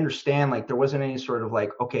 I understand like there wasn't any sort of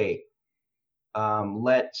like, okay,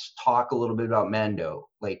 let's talk a little bit about Mando.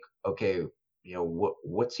 Like, okay, you know,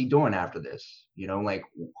 what's he doing after this? You know, like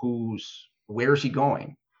where's he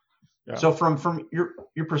going? Yeah. So from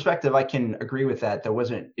your perspective, I can agree with that.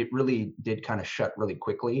 It really did kind of shut really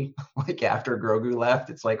quickly. Like after Grogu left,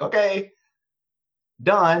 it's like, okay,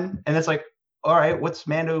 done. And it's like, all right, what's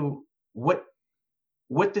Mando? What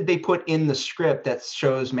did they put in the script that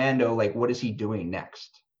shows Mando, like, what is he doing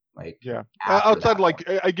next? Like, yeah, outside, like,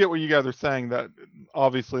 I get what you guys are saying, that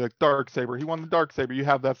obviously like Darksaber, he won the Darksaber, you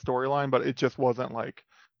have that storyline, but it just wasn't like,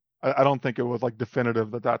 I don't think it was like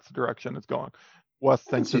definitive that that's the direction it's going. Wes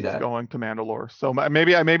thinks it's going to Mandalore, so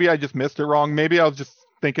maybe I just missed it wrong. Maybe I was just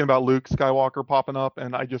thinking about Luke Skywalker popping up,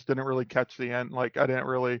 and I just didn't really catch the end. Like, I didn't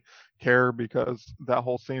really care because that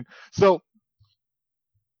whole scene. So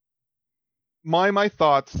my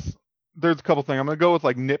thoughts, there's a couple things. I'm gonna go with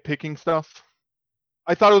like nitpicking stuff.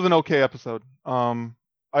 I thought it was an okay episode.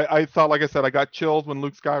 I thought, like I said, I got chills when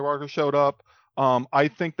Luke Skywalker showed up. I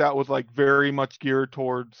think that was like very much geared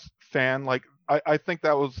towards fan. Like, I think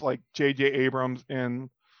that was like J.J. Abrams in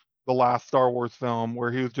the last Star Wars film, where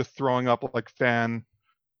he was just throwing up like fan,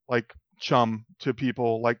 like, chum to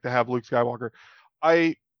people, like, to have Luke Skywalker.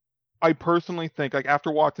 I personally think, like,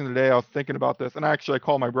 after watching today, I was thinking about this, and actually I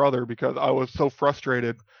called my brother because I was so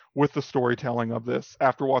frustrated with the storytelling of this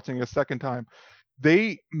after watching it a second time.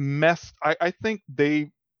 They messed. I think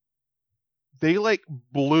they like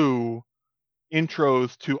blew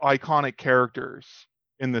intros to iconic characters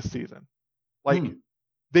in this season. Like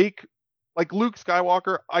like Luke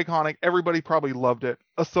Skywalker, iconic. Everybody probably loved it.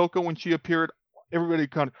 Ahsoka, when she appeared, everybody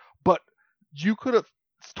kind of. But you could have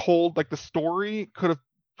told, like, the story could have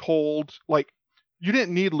told, like, you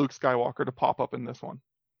didn't need Luke Skywalker to pop up in this one.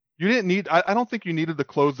 You didn't need. I don't think you needed to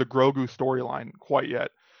close the Grogu storyline quite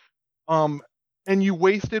yet. And you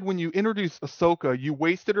wasted, when you introduced Ahsoka, you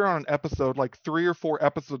wasted her on an episode like 3 or 4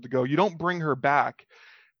 episodes ago. You don't bring her back.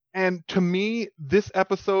 And to me, this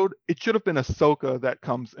episode, it should have been Ahsoka that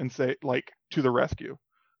comes and say, like, to the rescue.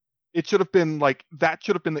 It should have been like, that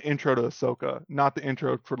should have been the intro to Ahsoka, not the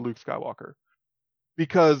intro for Luke Skywalker.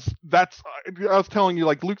 Because that's, I was telling you,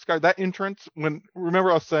 like, Luke Skywalker, that entrance, remember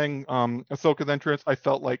I was saying Ahsoka's entrance, I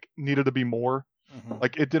felt like needed to be more. Mm-hmm.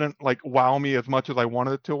 Like, it didn't like wow me as much as I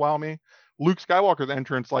wanted it to wow me. Luke Skywalker's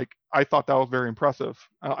entrance, like, I thought that was very impressive.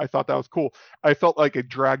 I thought that was cool. I felt like it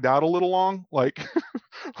dragged out a little long, like,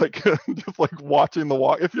 like just like watching the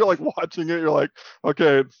walk. If you're like watching it, you're like,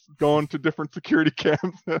 okay, it's going to different security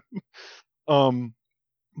camps.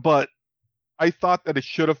 But I thought that it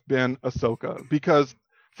should have been Ahsoka, because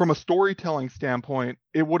from a storytelling standpoint,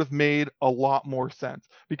 it would have made a lot more sense.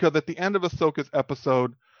 Because at the end of Ahsoka's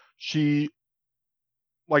episode, she,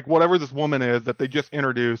 like, whatever this woman is that they just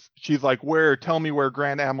introduced, she's like, tell me where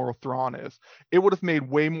Grand Admiral Thrawn is. It would have made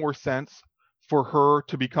way more sense for her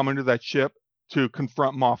to be coming to that ship to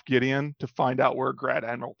confront Moff Gideon to find out where Grand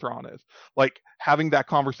Admiral Thrawn is. Like, having that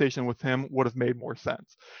conversation with him would have made more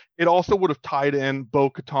sense. It also would have tied in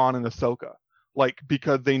Bo-Katan and Ahsoka, like,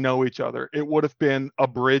 because they know each other. It would have been a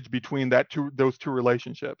bridge between those two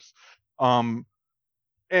relationships. And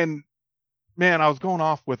man, I was going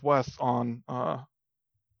off with Wes on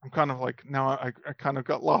I'm kind of like, now I kind of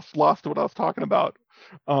got lost what I was talking about.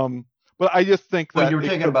 But I just think that, well, you were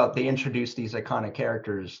thinking about they introduced these iconic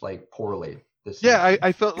characters like poorly.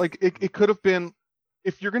 I felt like it could have been,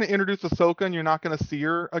 if you're going to introduce Ahsoka and you're not going to see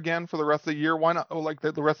her again for the rest of the year, why not, like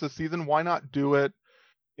the rest of the season, why not do it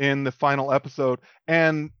in the final episode?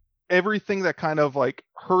 And everything that kind of, like,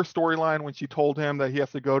 her storyline when she told him that he has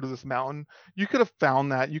to go to this mountain, you could have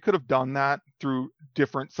found that, you could have done that through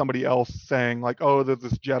somebody else saying, like, oh, there's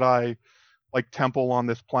this Jedi like temple on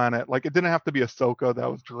this planet. Like it didn't have to be Ahsoka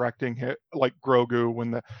that was directing it, like Grogu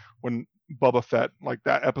when Boba Fett, like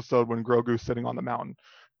that episode when Grogu's sitting on the mountain.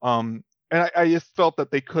 And I just felt that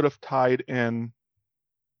they could have tied in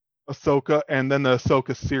Ahsoka and then the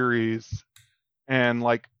Ahsoka series and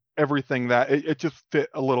like everything that it just fit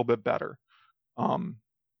a little bit better. I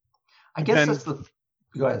guess then, that's the.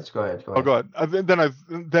 Go ahead. Oh, go ahead.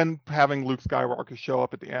 Then having Luke Skywalker show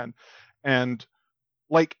up at the end, and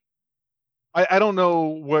like I don't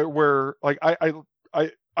know where like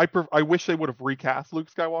I wish they would have recast Luke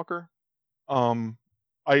Skywalker.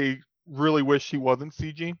 I really wish he wasn't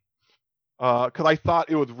CG. Because I thought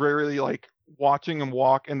it was really like watching him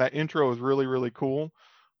walk, and that intro was really, really cool.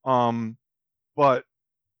 But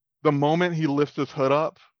the moment he lifts his hood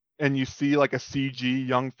up and you see like a CG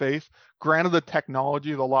young face, granted the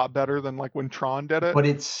technology is a lot better than like when Tron did it, but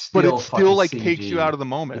it still like CG. takes you out of the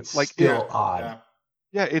moment. It's like still odd.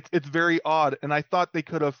 Yeah, it's very odd, and I thought they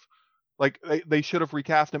could have. Like they should have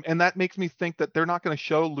recast him, and that makes me think that they're not going to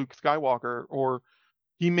show Luke Skywalker, or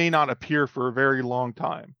he may not appear for a very long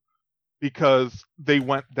time. Because they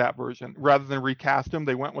went that version rather than recast him,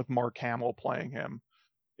 they went with Mark Hamill playing him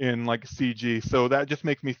in like CG. So that just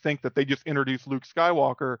makes me think that they just introduced Luke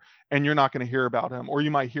Skywalker and you're not going to hear about him, or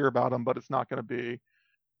you might hear about him, but it's not going to be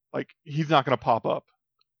like he's not going to pop up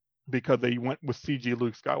because they went with CG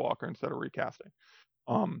Luke Skywalker instead of recasting.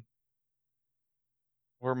 What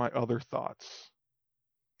are my other thoughts?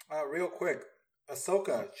 Real quick,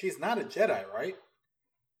 Ahsoka, she's not a Jedi, right?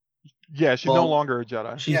 Yeah, she's no longer a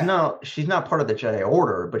Jedi. She's not part of the Jedi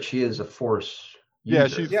Order, but she is a Force user.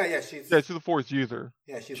 She's a Force user.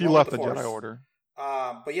 Yeah, she left the Jedi Order.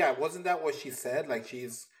 But yeah, wasn't that what she said? Like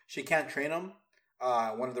she can't train him.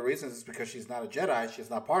 One of the reasons is because she's not a Jedi.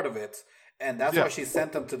 She's not part of it, and that's why she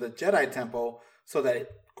sent them to the Jedi Temple so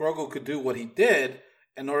that Grogu could do what he did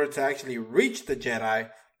in order to actually reach the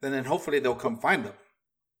Jedi. Then hopefully they'll come find them.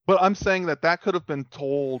 But I'm saying that could have been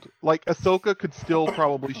told, like Ahsoka could still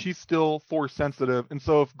probably, she's still Force sensitive, and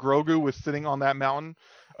so if Grogu was sitting on that mountain,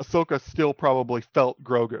 Ahsoka still probably felt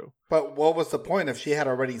Grogu. But what was the point if she had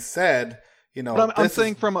already said, you know? But I'm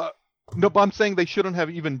saying they shouldn't have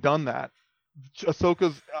even done that.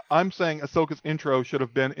 I'm saying Ahsoka's intro should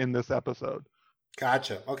have been in this episode.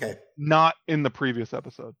 Gotcha. Okay. Not in the previous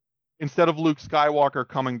episode. Instead of Luke Skywalker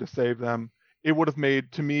coming to save them, it would have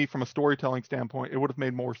made, to me, from a storytelling standpoint, it would have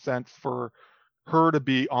made more sense for her to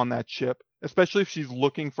be on that ship, especially if she's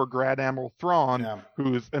looking for Grand Admiral Thrawn,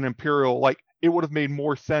 who's an Imperial. Like, it would have made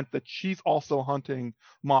more sense that she's also hunting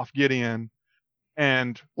Moff Gideon.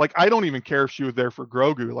 And, like, I don't even care if she was there for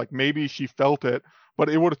Grogu. Like, maybe she felt it, but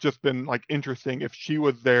it would have just been, like, interesting if she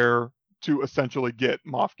was there to essentially get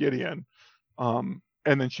Moff Gideon. And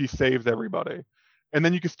then she saves everybody. And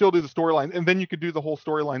then you could still do the storyline, and then you could do the whole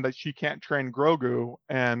storyline that she can't train Grogu,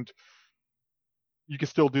 and you could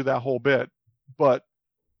still do that whole bit. But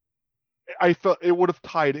I felt it would have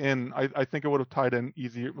tied in. I think it would have tied in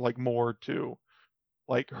easier, like more to,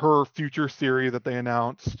 like her future series that they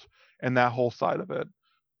announced, and that whole side of it.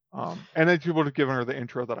 And then you would have given her the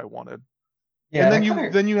intro that I wanted. Yeah,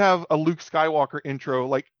 and then you have a Luke Skywalker intro.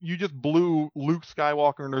 Like you just blew Luke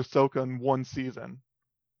Skywalker and Ahsoka in one season.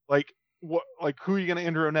 Like. What, like, who are you going to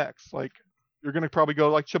intro next? Like, you're going to probably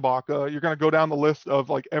go like Chewbacca. You're going to go down the list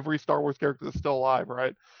of like every Star Wars character that's still alive,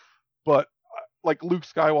 right? But like Luke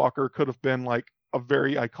Skywalker could have been like a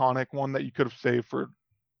very iconic one that you could have saved for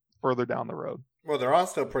further down the road. Well, they're all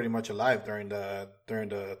still pretty much alive during the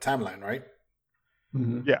timeline, right?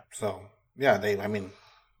 Mm-hmm. Yeah. So yeah, they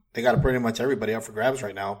got pretty much everybody up for grabs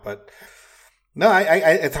right now, but. No, I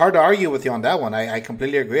it's hard to argue with you on that one. I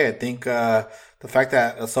completely agree. I think the fact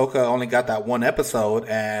that Ahsoka only got that one episode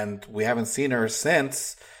and we haven't seen her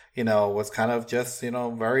since, was kind of just,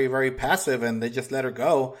 very, very passive, and they just let her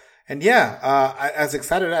go. And yeah, as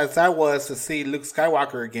excited as I was to see Luke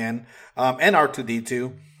Skywalker again, and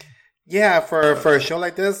R2-D2, yeah, for a show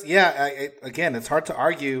like this, yeah, again, it's hard to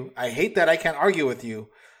argue. I hate that I can't argue with you,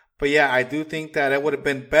 but yeah, I do think that it would have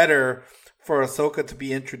been better for Ahsoka to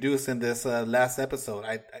be introduced in this last episode.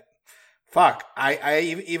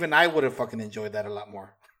 Even I would have fucking enjoyed that a lot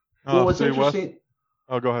more. Well, what's interesting?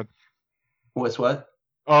 Oh, go ahead. What's what?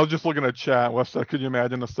 I was just looking at chat. Wes said, could you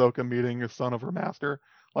imagine Ahsoka meeting the son of her master?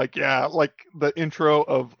 Like, yeah, like the intro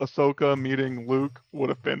of Ahsoka meeting Luke would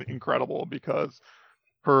have been incredible because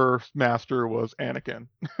her master was Anakin.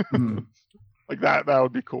 Like that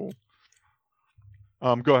would be cool.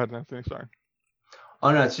 Go ahead, Anthony. Sorry. Oh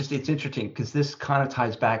no, it's interesting because this kind of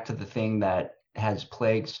ties back to the thing that has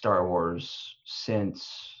plagued Star Wars since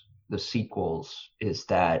the sequels, is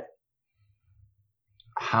that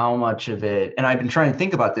how much of it, and I've been trying to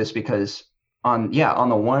think about this because on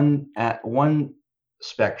the one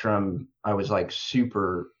spectrum, I was like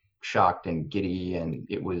super shocked and giddy, and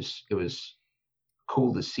it was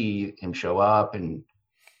cool to see him show up and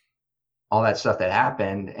all that stuff that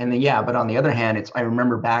happened. And then but on the other hand, I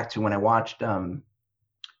remember back to when I watched the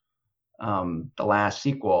last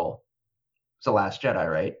sequel. It's The Last Jedi,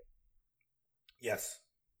 right? Yes.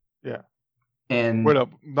 Yeah. And wait up,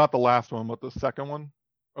 not the last one, but the second one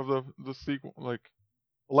of the sequel. Like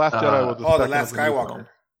The Last Jedi was the second The Last of the new Skywalker. film.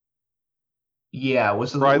 Yeah,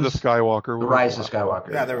 was the Rise of Skywalker. The Rise of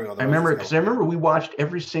Skywalker. Yeah, there we go. I remember because we watched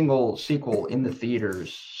every single sequel in the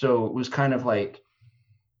theaters, so it was kind of like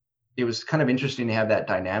it was kind of interesting to have that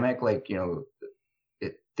dynamic. Like, you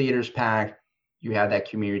know, theaters packed, you had that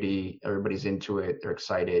community, everybody's into it, they're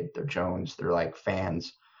excited, they're Jones, they're like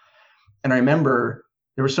fans. And I remember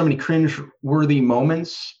there were so many cringe-worthy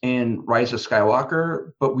moments in Rise of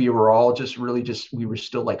Skywalker, but we were all we were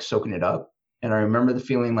still like soaking it up. And I remember the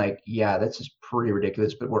feeling like, yeah, this is pretty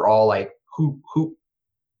ridiculous, but we're all like hoop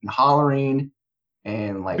and hollering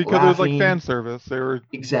and like because laughing. It was like fan service.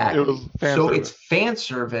 Exactly. It was fan so service. It's fan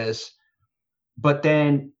service, but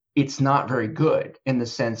then it's not very good in the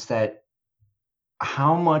sense that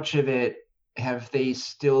how much of it have they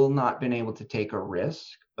still not been able to take a risk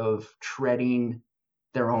of treading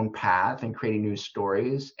their own path and creating new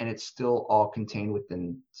stories, and it's still all contained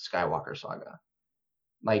within Skywalker saga.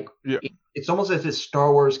 Like, it's almost as if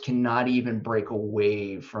Star Wars cannot even break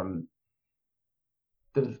away from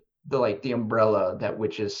the umbrella that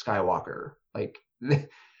which is Skywalker. Like,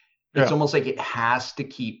 it's almost like it has to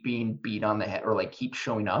keep being beat on the head or like keep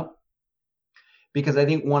showing up. Because I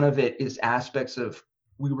think one of it is aspects of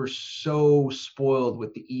we were so spoiled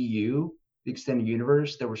with the EU, the extended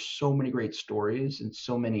universe. There were so many great stories and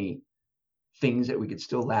so many things that we could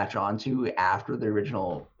still latch onto after the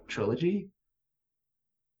original trilogy.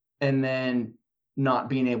 And then not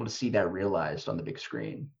being able to see that realized on the big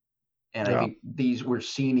screen. And I think we're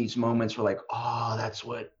seeing these moments where like, oh,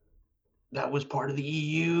 that was part of the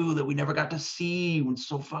EU that we never got to see. It was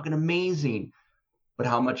so fucking amazing. But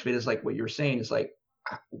how much of it is like what you're saying is like,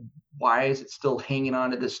 why is it still hanging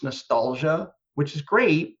on to this nostalgia, which is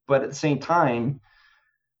great, but at the same time.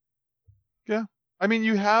 Yeah. I mean,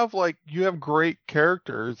 you have great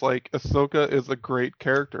characters. Like Ahsoka is a great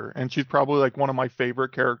character, and she's probably like one of my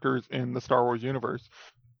favorite characters in the Star Wars universe.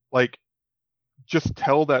 Like, just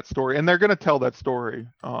tell that story, and they're gonna tell that story.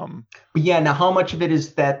 But yeah, now how much of it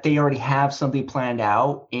is that they already have something planned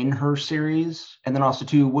out in her series, and then also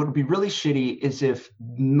too, what would be really shitty is if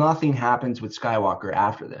nothing happens with Skywalker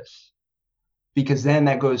after this, because then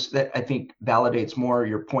that I think validates more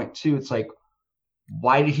your point too. It's like,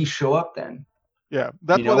 why did he show up then? Yeah,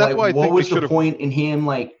 that's why I think what was the point in him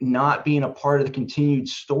like not being a part of the continued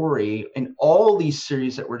story in all these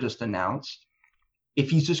series that were just announced? If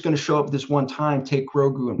he's just going to show up this one time, take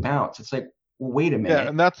Grogu and bounce, it's like, well, wait a minute.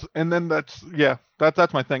 Yeah,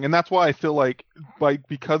 that's my thing, and that's why I feel like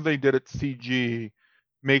because they did it CG,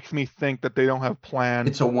 makes me think that they don't have plans.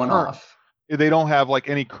 It's a one-off. They don't have like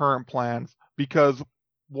any current plans, because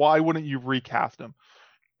why wouldn't you recast him?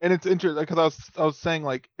 And it's interesting because I was saying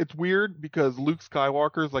like it's weird because Luke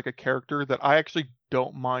Skywalker is like a character that I actually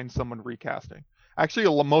don't mind someone recasting.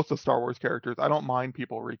 Actually, most of Star Wars characters, I don't mind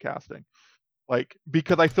people recasting. Like,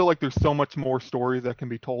 because I feel like there's so much more stories that can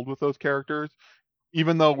be told with those characters,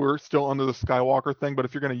 even though we're still under the Skywalker thing. But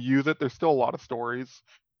if you're going to use it, there's still a lot of stories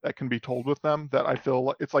that can be told with them that I feel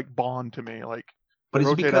like it's like Bond to me. Like, but is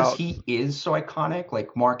it because he is so iconic?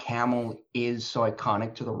 Like Mark Hamill is so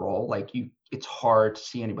iconic to the role. Like it's hard to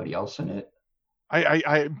see anybody else in it.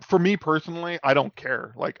 I for me personally, I don't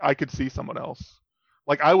care. Like, I could see someone else.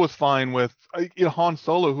 Like, I was fine with Han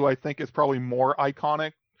Solo, who I think is probably more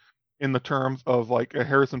iconic in the terms of like a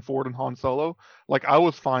Harrison Ford and Han Solo. Like, I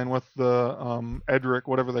was fine with the Edric,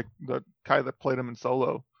 whatever the guy that played him in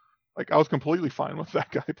Solo. Like, I was completely fine with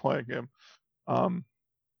that guy playing him.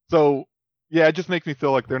 So yeah, it just makes me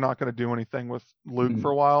feel like they're not going to do anything with Luke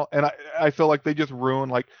for a while, and I feel like they just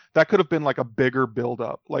ruined, like, that could have been like a bigger build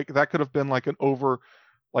up. Like, that could have been like an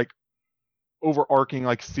overarching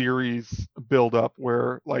like series build up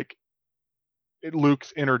where like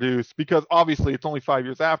Luke's introduced, because obviously it's only 5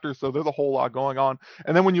 years after, so there's a whole lot going on.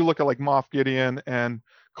 And then when you look at like Moff Gideon, and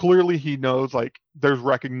clearly he knows, like, there's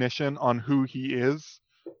recognition on who he is,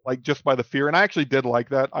 like, just by the fear. And I actually did like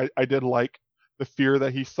that. I did like the fear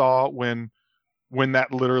that he saw when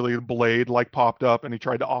that literally blade like popped up and he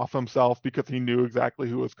tried to off himself because he knew exactly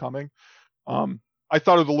who was coming. I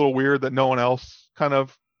thought it was a little weird that no one else kind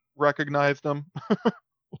of recognized him.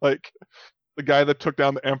 Like, the guy that took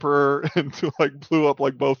down the Emperor and like blew up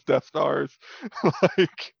like both Death Stars.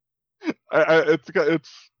 Like,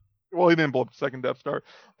 It's well, he didn't blow up the second Death Star,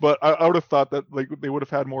 but I would have thought that like they would have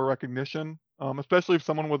had more recognition, especially if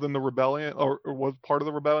someone was in the rebellion or was part of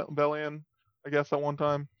the rebellion, I guess at one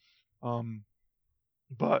time. Um,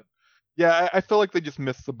 but yeah, I feel like they just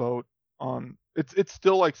missed the boat on. It's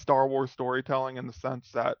still like Star Wars storytelling in the sense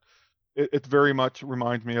that it very much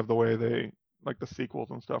reminds me of the way they like the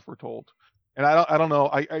sequels and stuff were told. And I don't know.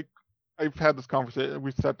 I've had this conversation.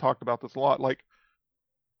 We've talked about this a lot. Like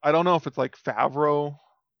I don't know if it's like Favreau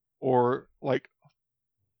or like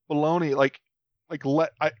Filoni. Like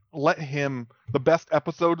let him. The best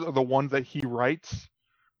episodes are the ones that he writes.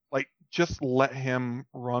 Like just let him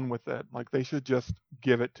run with it. Like they should just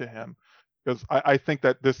give it to him because I think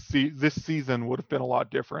that this season would have been a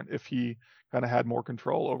lot different if he kind of had more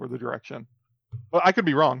control over the direction. But I could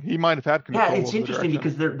be wrong. He might have had control. Yeah, it's over interesting the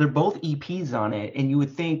because they're both EPs on it, and you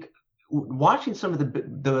would think watching some of the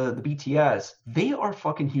BTS, they are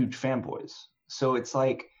fucking huge fanboys. So it's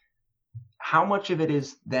like, how much of it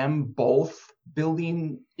is them both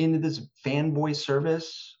building into this fanboy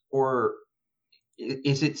service, or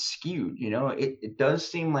is it skewed? You know, it does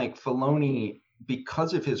seem like Filoni,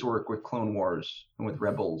 because of his work with Clone Wars and with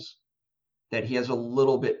Rebels, that he has a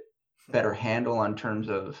little bit better handle on terms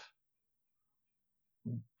of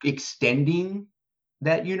extending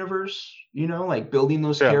that universe, you know, like building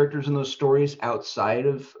those characters and those stories outside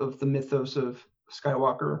of the mythos of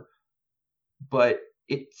Skywalker. But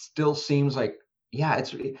it still seems like, yeah,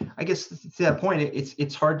 I guess to that point,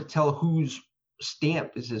 it's hard to tell whose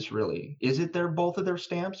stamp is this really. Is it both of their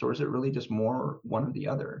stamps, or is it really just more one or the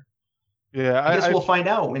other? Yeah, I guess we'll find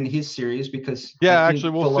out in his series, because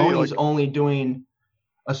actually we'll Filoni's see. Like, only doing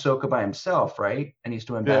Ahsoka by himself, right? And he's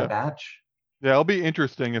doing Bad Batch. Yeah, it'll be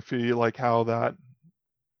interesting if he like how the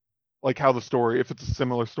story, if it's a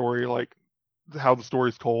similar story, like how the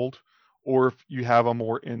story's told, or if you have a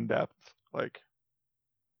more in-depth like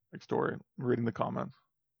story. I'm reading the comments.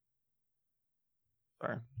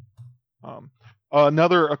 Sorry.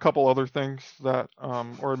 A couple other things that,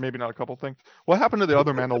 or maybe not a couple things. What happened to the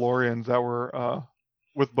other Mandalorians that were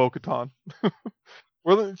with Bo-Katan?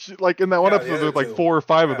 Well, like in that one episode, there's like 4 or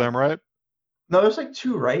 5 of them, right? No, there's like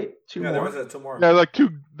 2, right? 2 more. There was 2 more. Yeah, like 2.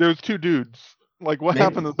 There's 2 dudes. Like, what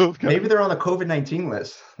happened to those guys? Maybe they're on the COVID-19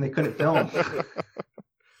 list. They couldn't film.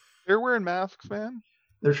 They're wearing masks, man.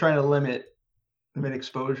 They're trying to limit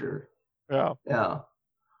exposure. Yeah. Yeah.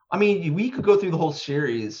 I mean, we could go through the whole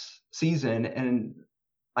season, and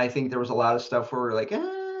I think there was a lot of stuff where we're like,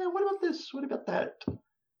 what about this? What about that?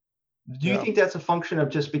 Do you think that's a function of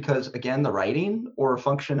just because, again, the writing, or a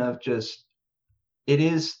function of just it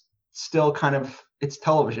is still kind of, it's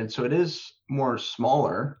television, so it is more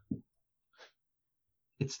smaller.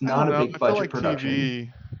 It's not a big budget like production.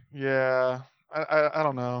 TV, yeah, I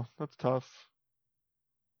don't know. That's tough.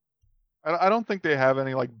 I don't think they have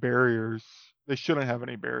any like barriers. They shouldn't have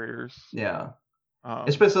any barriers. Yeah.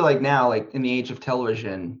 Especially like now, like in the age of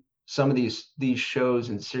television, some of these shows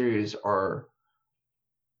and series are.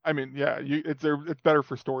 I mean, yeah, it's better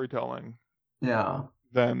for storytelling. Yeah.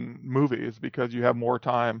 Than movies because you have more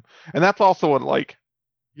time, and that's also what like,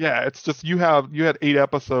 yeah, it's just you had 8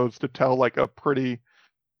 episodes to tell like a pretty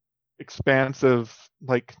expansive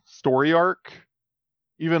like story arc,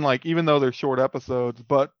 even though they're short episodes,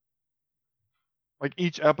 but like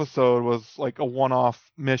each episode was like a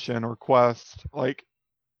one-off mission or quest, like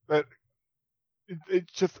that.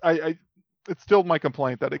 It's just it's still my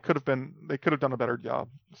complaint that they could have done a better job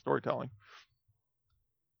of storytelling.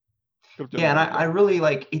 Yeah, and I really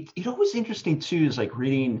like it. It always interesting too is like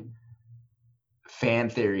reading fan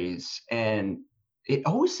theories, and it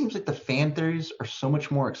always seems like the fan theories are so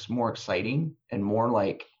much more exciting and more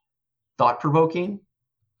like thought provoking.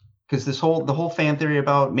 Because the whole fan theory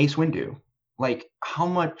about Mace Windu, like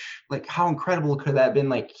how incredible could that have been?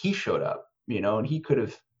 Like he showed up, you know, and he could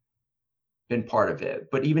have been part of it.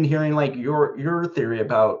 But even hearing like your theory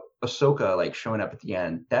about Ahsoka like showing up at the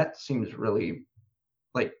end, that seems really,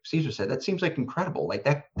 like Caesar said, that seems like incredible. Like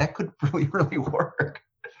that could really, really work.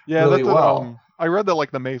 Yeah, really well. I read that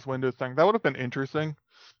like the Mace Windu thing. That would have been interesting.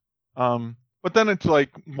 But then it's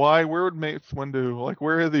like, where would Mace Windu, like,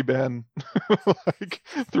 where has he been like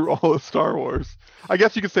through all of Star Wars? I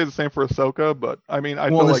guess you could say the same for Ahsoka, but I mean, I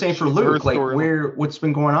feel the like same for Luke. Like, what's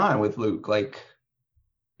been going on with Luke? Like,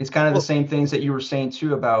 it's kind of the same things that you were saying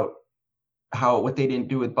too about what they didn't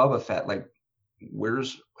do with Boba Fett. Like,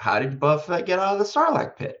 how did Boba Fett get out of the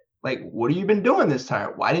Sarlacc pit? Like, what have you been doing this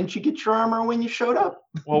time? Why didn't you get your armor when you showed up?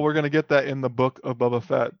 Well, we're gonna get that in the book of Boba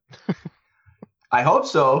Fett. I hope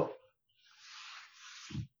so.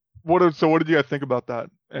 So what did you guys think about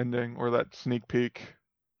that ending or that sneak peek?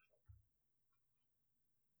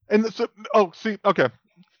 And so, okay.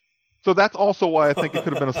 So that's also why I think it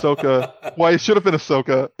could have been Ahsoka. Why it should have been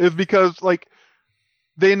Ahsoka is because like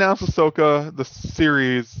they announced Ahsoka the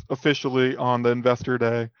series officially on the Investor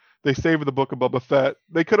Day. They saved the Book of Boba Fett.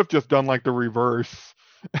 They could have just done like the reverse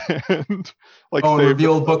and like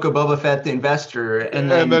revealed Book of Boba Fett the Investor,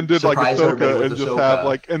 and then did like Ahsoka and just Ahsoka. have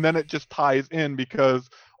like, and then it just ties in because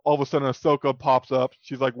all of a sudden Ahsoka pops up.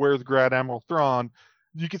 She's like, "Where's Grand Admiral Thrawn?"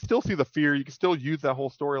 You can still see the fear. You can still use that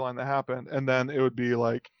whole storyline that happened, and then it would be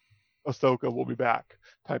like Ahsoka will be back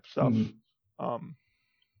type stuff. And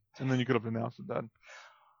then you could have announced it then.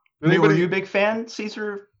 Were you a big fan,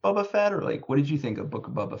 Caesar Boba Fett, or like what did you think of Book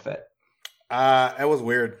of Boba Fett? It was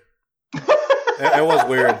weird. It was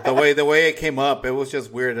weird. The way it came up, it was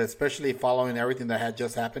just weird, especially following everything that had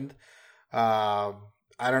just happened. I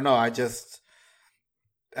don't know.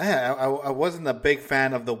 I wasn't a big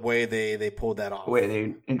fan of the way they pulled that off. The way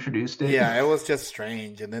they introduced it? Yeah, it was just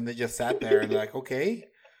strange. And then they just sat there and like, okay,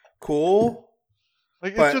 cool.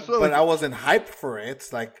 Like, but I wasn't hyped for it.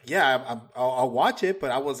 It's like, yeah, I'll watch it, but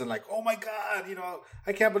I wasn't like, oh my God,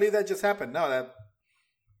 I can't believe that just happened. No,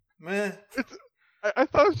 meh. I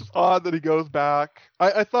thought it was just odd that he goes back.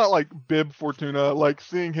 I thought like Bib Fortuna, like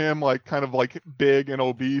seeing him like kind of like big and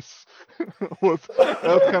obese was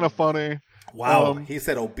kind of funny. Wow, he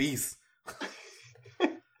said obese.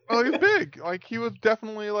 Well, he's big. Like he was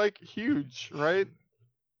definitely like huge, right?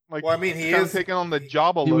 Like, well, I mean, he is taking on the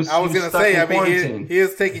Jabba look. I was gonna say, I mean, he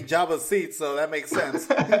is taking Jabba's seat, so that makes sense.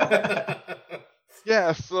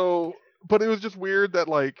 Yeah. So, but it was just weird that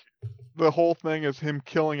like the whole thing is him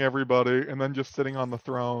killing everybody and then just sitting on the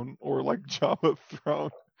throne or like Jabba's throne.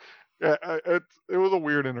 Yeah, it was a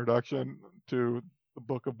weird introduction to the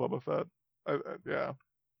Book of Boba Fett. Yeah,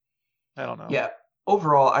 I don't know. Yeah,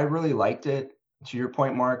 overall, I really liked it. To your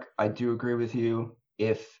point, Mark, I do agree with you.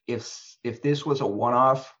 If this was a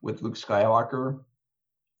one-off with Luke Skywalker,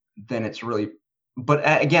 then it's really. But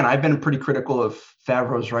again, I've been pretty critical of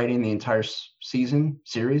Favreau's writing the entire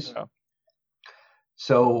series. Yeah.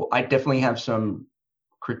 So I definitely have some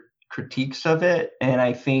critiques of it, and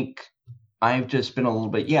I think I've just been a little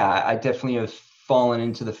bit. Yeah, I definitely have fallen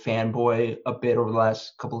into the fanboy a bit over the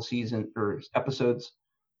last couple of seasons or episodes.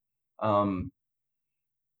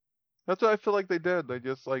 That's what I feel like they did. They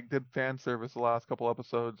just like did fan service the last couple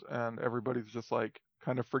episodes, and everybody's just like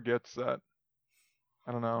kind of forgets that.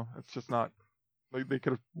 I don't know. It's just not like they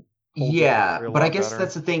could have. Yeah, but I guess better.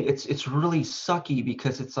 That's the thing. It's really sucky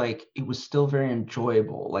because it's like it was still very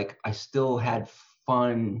enjoyable. Like I still had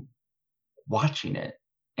fun watching it,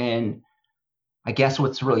 and I guess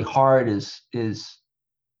what's really hard is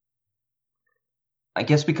I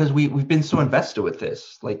guess because we've been so invested with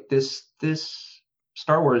this. Like this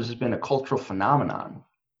Star Wars has been a cultural phenomenon.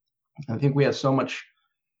 I think we have so much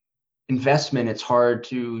investment. It's hard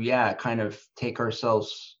to kind of take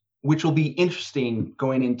ourselves. Which will be interesting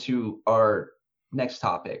going into our next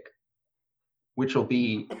topic, which will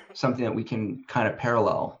be something that we can kind of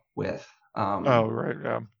parallel with. Right,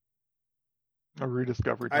 yeah. A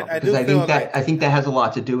rediscovery topic. I think that has a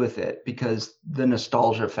lot to do with it because the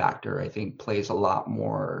nostalgia factor, I think, plays a lot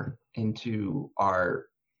more into our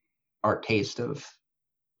taste of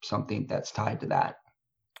something that's tied to that.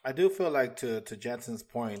 I do feel like to Jensen's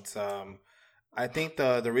point, I think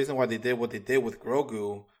the reason why they did what they did with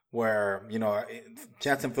Grogu, where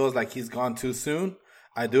Jensen feels like he's gone too soon.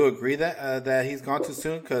 I do agree that he's gone too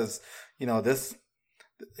soon because this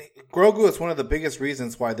Grogu is one of the biggest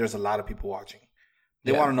reasons why there's a lot of people watching.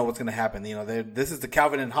 They want to know what's going to happen. This is the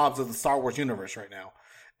Calvin and Hobbes of the Star Wars universe right now,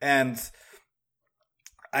 and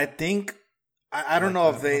I think I don't know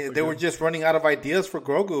if they were just running out of ideas for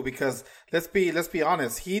Grogu because let's be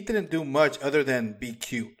honest, he didn't do much other than be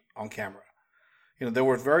cute on camera. There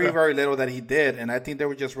was very, very little that he did, and I think they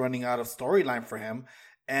were just running out of storyline for him.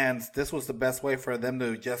 And this was the best way for them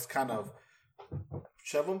to just kind of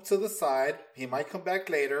shove him to the side. He might come back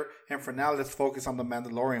later, and for now, let's focus on The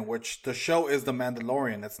Mandalorian, which the show is The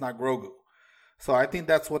Mandalorian. It's not Grogu. So I think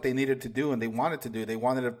that's what they needed to do, and they wanted to do. They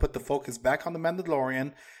wanted to put the focus back on The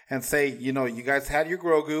Mandalorian and say, you guys had your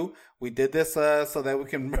Grogu. We did this so that we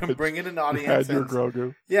can bring in an audience. You had your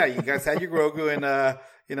Grogu. Yeah, you guys had your Grogu,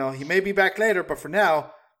 and he may be back later, but for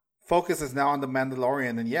now, focus is now on The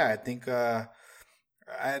Mandalorian. And yeah, I think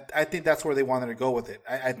I think that's where they wanted to go with it.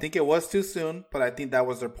 I think it was too soon, but I think that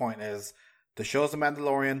was their point: is the show's The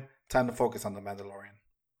Mandalorian, time to focus on The Mandalorian.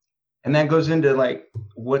 And that goes into like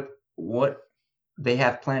what they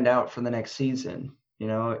have planned out for the next season.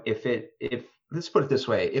 If let's put it this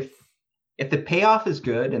way, if the payoff is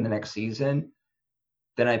good in the next season,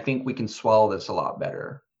 then I think we can swallow this a lot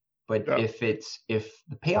better. But if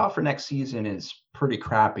the payoff for next season is pretty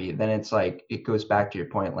crappy, then it's like it goes back to your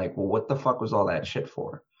point, like, well, what the fuck was all that shit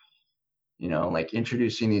for? Like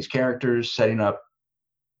introducing these characters, setting up,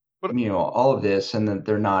 all of this, and then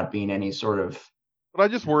there not being any sort of. But I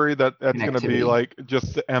just worry that that's going to be like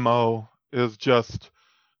just the MO is just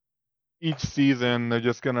each season they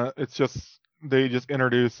just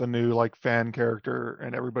introduce a new like fan character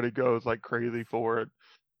and everybody goes like crazy for it,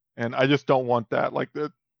 and I just don't want that. Like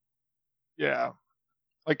like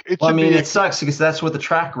it. Well, I mean, it sucks because that's what the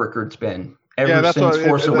track record's been ever since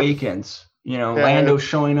Force Awakens. Lando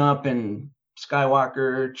showing up and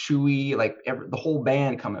Skywalker, Chewie, like the whole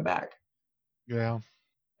band coming back. Yeah.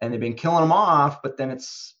 And they've been killing them off, but then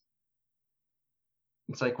it's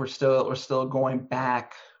like we're still going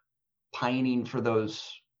back, pining for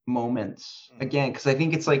those moments again, because I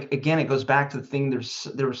think it's like, again, it goes back to the thing.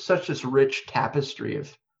 There was such this rich tapestry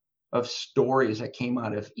of stories that came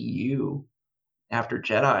out of EU after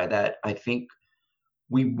Jedi that I think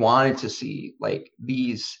we wanted to see like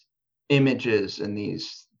these images and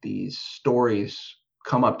these stories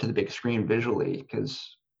come up to the big screen visually,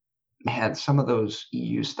 because man, some of those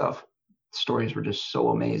EU stories were just so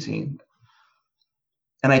amazing.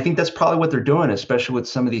 And I think that's probably what they're doing, especially with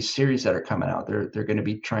some of these series that are coming out. They're going to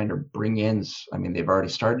be trying to bring in, I mean, they've already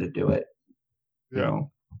started to do it. Yeah.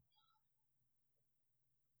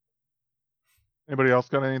 Anybody else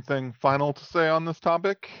got anything final to say on this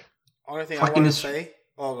topic? Only thing I want to say.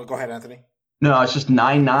 Oh, go ahead, Anthony. No, it's just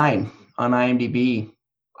 9.9 on IMDb.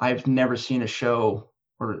 I've never seen a show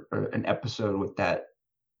or an episode with that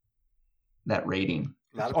rating.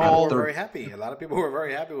 A lot of people were very happy. A lot of people were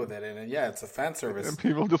very happy with it, and yeah, it's a fan service. And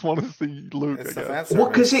people just want to see Luke. It's a fan service. Well,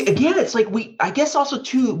 because again, it's like I guess also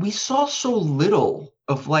too, we saw so little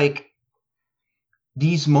of like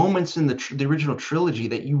these moments in the original trilogy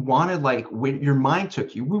that you wanted, like when your mind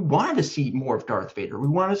took you. We wanted to see more of Darth Vader. We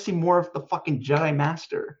wanted to see more of the fucking Jedi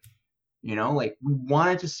Master. Like we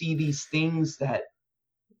wanted to see these things that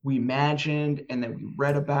we imagined and that we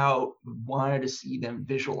read about. We wanted to see them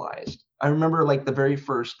visualized. I remember like the very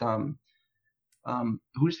first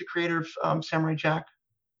who's the creator of Samurai Jack?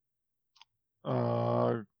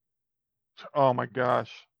 Oh my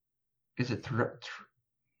gosh. Is it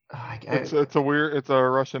it's a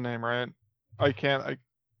Russian name, right? But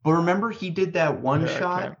remember he did that one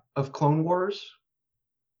shot of Clone Wars?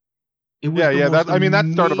 It was that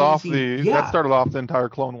started off the entire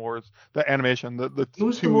Clone Wars, the animation, the it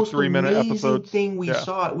was 2-3 minute episodes. Thing we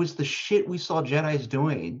saw, it was the shit we saw Jedis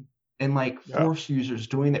doing and like Force users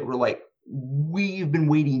doing that. We're like, we've been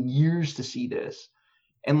waiting years to see this,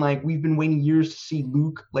 and like we've been waiting years to see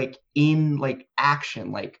Luke like in like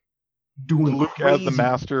action, like doing Luke crazy. As the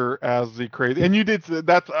Master, as the crazy, and you did.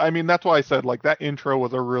 That's why I said like that intro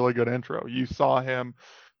was a really good intro. You saw him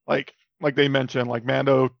like they mentioned, like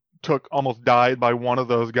Mando almost died by one of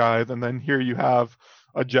those guys, and then here you have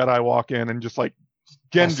a Jedi walk in and just like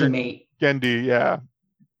Gendy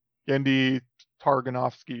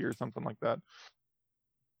Targanovsky or something like that.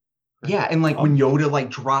 Yeah, and like when Yoda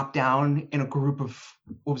like dropped down in a group of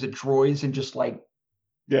droids and just like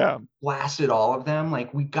blasted all of them,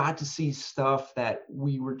 like we got to see stuff that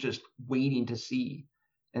we were just waiting to see.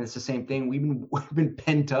 And it's the same thing. We've been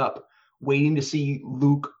pent up waiting to see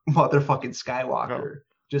Luke motherfucking Skywalker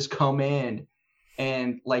just come in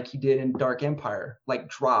and like he did in Dark Empire, like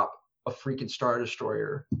drop a freaking Star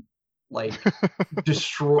Destroyer, like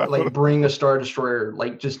destroy, like bring a Star Destroyer,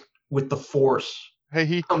 like just with the Force. Hey,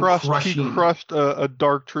 he crushed a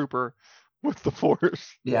Dark Trooper with the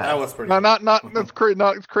Force. Yeah, that was pretty. Not that's crazy.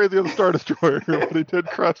 Not as crazy as a Star Destroyer, but he did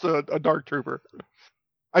crush a Dark Trooper.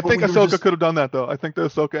 I think Ahsoka could have done that though. I think the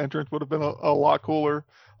Ahsoka entrance would have been a lot cooler.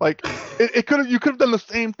 Like you could have done the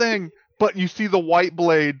same thing. But you see the white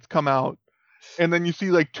blades come out, and then you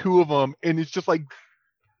see like two of them, and it's just like,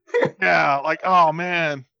 oh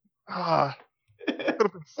man, it could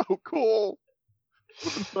have been so cool. It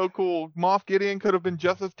would have been so cool. Moff Gideon could have been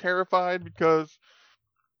just as terrified because,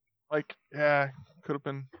 could have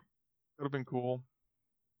been cool.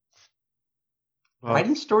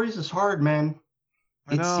 Writing stories is hard, man.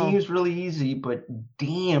 It seems really easy, but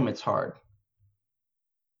damn, it's hard.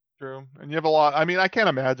 True. And you have a lot. I mean, I can't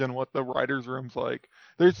imagine what the writer's room's like.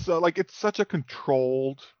 There's it's such a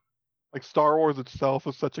controlled, like Star Wars itself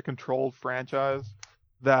is such a controlled franchise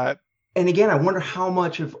that. And again, I wonder how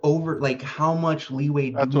much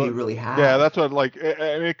leeway do we really have? Yeah, that's what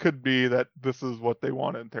it could be that this is what they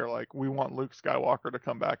wanted. They're like, we want Luke Skywalker to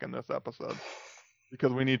come back in this episode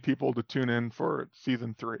because we need people to tune in for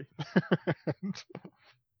season 3.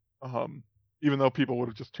 Even though people would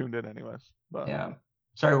have just tuned in anyways. But. Yeah.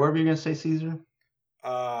 Sorry, what were you going to say, Caesar?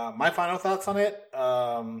 My final thoughts on it.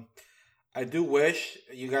 I do wish,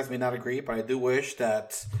 you guys may not agree, but I do wish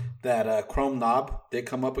that Chrome knob did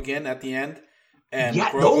come up again at the end, and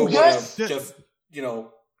Grogu would have just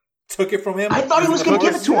took it from him. I thought he was going to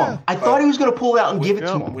give it to him. I thought he was going to pull it out and give it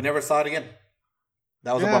to him. We never saw it again.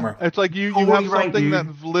 That was a bummer. It's like you have something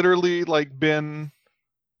that's literally like been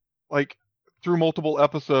like through multiple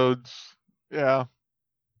episodes. Yeah.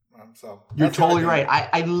 So you're totally right.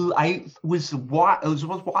 I was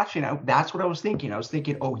watching. That's what I was thinking. I was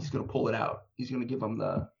thinking, oh, he's going to pull it out. He's going to give him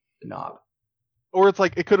the knob. Or it's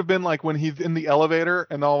like it could have been like when he's in the elevator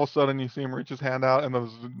and all of a sudden you see him reach his hand out and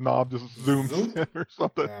the knob just zooms in or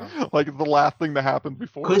something. Yeah. Like it's the last thing that happened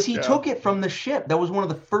before. Because he took it from the ship. That was one of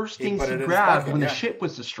the first things he grabbed when the ship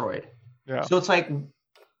was destroyed. Yeah. So it's like,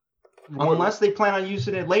 unless they plan on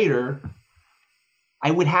using it later,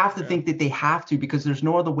 I would have to think that they have to, because there's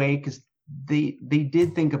no other way, because they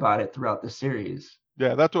did think about it throughout the series.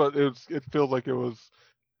 Yeah, that's what it was. It feels like it was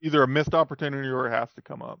either a missed opportunity or it has to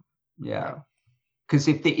come up. Yeah. Because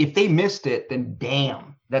if they missed it, then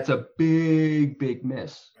damn, that's a big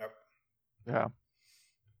miss. Yep.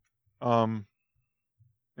 Yeah.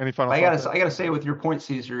 Any final? I gotta say, with your point,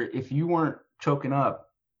 Caesar, if you weren't choking up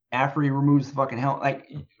after he removes the fucking helmet, like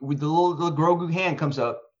with the little Grogu hand comes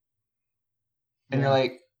up, and you're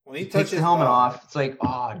like, when he takes the helmet off, it's like,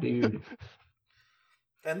 oh, dude.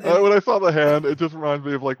 And when I saw the hand, it just reminds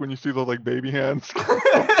me of like when you see those like baby hands.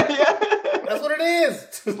 Yeah, that's what it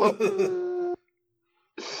is.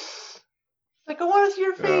 Like, I want to see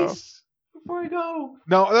your face before I go.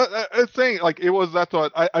 No, it's saying like it was. That's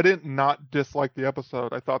what I didn't not dislike the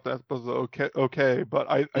episode. I thought that was okay, but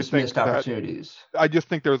I think missed opportunities. I just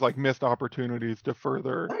think there's like missed opportunities to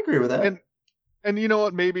further. I agree with that. And you know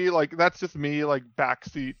what? Maybe like that's just me like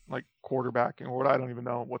backseat like quarterbacking or what, I don't even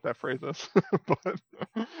know what that phrase is, but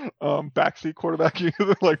backseat quarterbacking,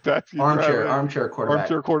 like backseat armchair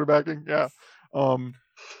quarterbacking. Yeah.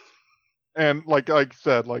 And like I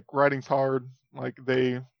said, like writing's hard. Like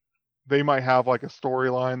they might have like a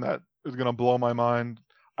storyline that is gonna blow my mind.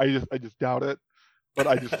 I just doubt it. But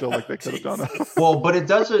I just feel like they could have done it. Well, but it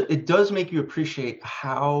does make you appreciate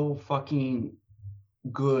how fucking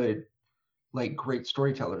good like great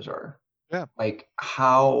storytellers are. Yeah. Like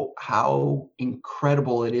how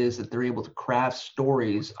incredible it is that they're able to craft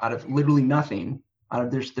stories out of literally nothing, out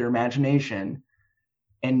of their imagination,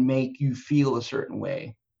 and make you feel a certain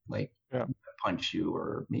way. Like punch you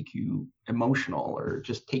or make you emotional or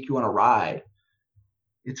just take you on a ride.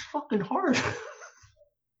 It's fucking hard.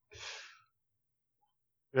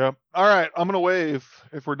 Yeah. All right. I'm going to wave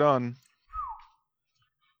if we're done.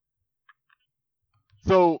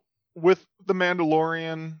 So with The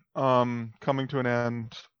Mandalorian coming to an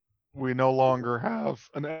end, we no longer have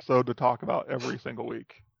an episode to talk about every single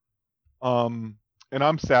week. And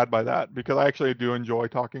I'm sad by that because I actually do enjoy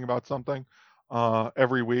talking about something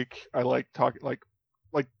every week. I like talking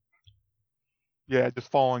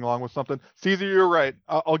just following along with something. Caesar, you're right.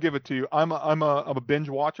 I'll give it to you. I'm a binge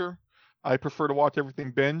watcher. I prefer to watch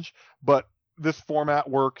everything binge, but this format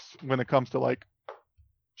works when it comes to like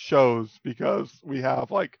shows because we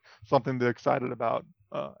have like something to excited about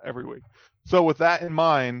every week. So with that in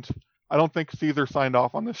mind, I don't think Caesar signed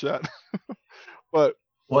off on this yet. But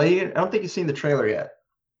I don't think you've seen the trailer yet.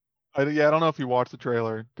 I don't know if you watched the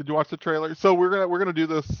trailer. Did you watch the trailer? So we're gonna do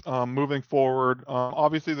this moving forward.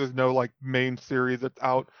 Obviously, there's no like main series that's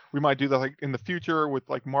out. We might do that like in the future with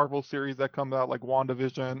like Marvel series that comes out, like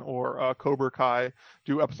WandaVision or Cobra Kai.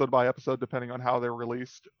 Do episode by episode depending on how they're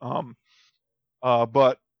released.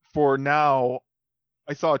 But for now,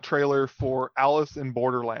 I saw a trailer for Alice in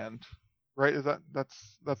Borderland. Right?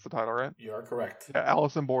 That's the title, right? You are correct. Yeah,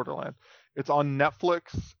 Alice in Borderland. It's on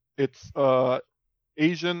Netflix. It's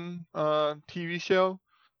Asian TV show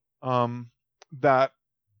that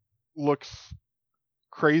looks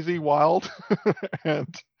crazy wild.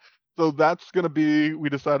 And so we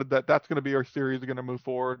decided that's going to be our series. We're going to move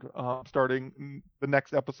forward starting the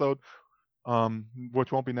next episode,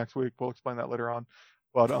 which won't be next week. We'll explain that later on.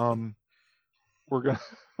 But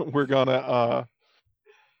we're gonna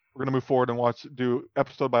move forward and do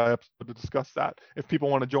episode by episode to discuss that. If people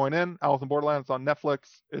want to join in, Alice in Borderland, it's on Netflix.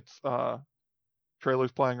 It's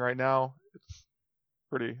trailers playing right now. It's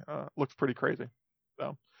pretty looks pretty crazy.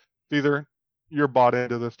 So either you're bought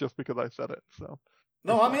into this just because I said it. So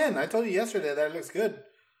no, I'm in. I told you yesterday that it looks good.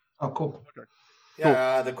 Oh, cool. Okay.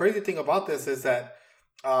 Yeah, cool. The crazy thing about this is that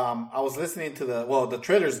I was listening to the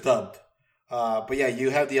trailer's dubbed, but yeah, you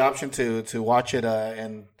have the option to watch it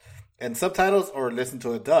in subtitles or listen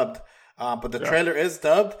to it dubbed. But the trailer is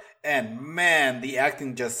dubbed, and man, the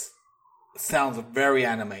acting just sounds very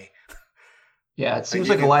anime. Yeah, it seems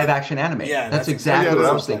like a live action anime. Yeah, that's exactly what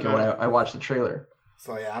I was thinking yeah. when I watched the trailer.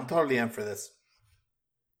 So yeah, I'm totally in for this.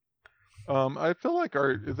 I feel like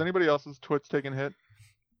is anybody else's Twitch taking a hit?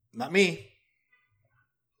 Not me.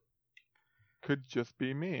 Could just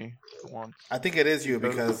be me for once. I think it is you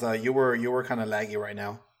because you were kind of laggy right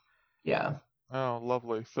now. Yeah. Oh,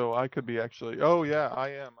 lovely. So I could be actually. Oh yeah, I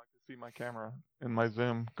am. I can see my camera in my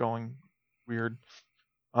Zoom going weird.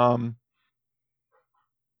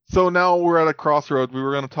 So now we're at a crossroads. We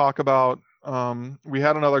were going to talk about. We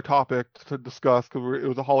had another topic to discuss because it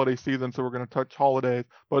was a holiday season, so we're going to touch holidays.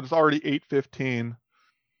 But it's already 8:15,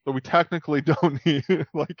 so we technically don't need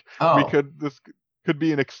this could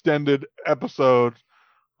be an extended episode.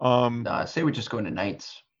 No, I say we just go into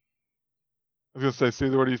nights. I was gonna say,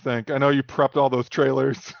 Caesar, what do you think? I know you prepped all those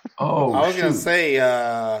trailers. Oh, I was gonna say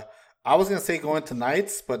go into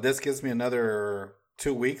nights, but this gives me another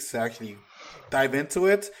 2 weeks to actually dive into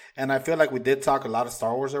it. And I feel like we did talk a lot of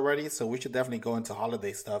Star Wars already, so we should definitely go into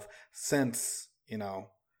holiday stuff since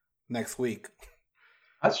next week.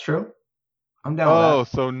 That's true. I'm down with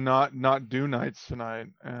that. So not do nights tonight.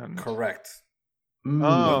 And correct.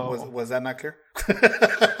 Oh, was that not clear?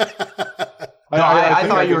 No, I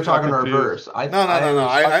thought you were talking in reverse. No.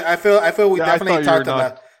 I feel we definitely talked a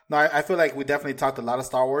lot. No, I feel like we definitely talked a lot of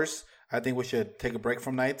Star Wars. I think we should take a break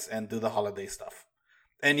from nights and do the holiday stuff.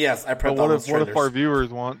 And yes, I prepped all those trailers. What if our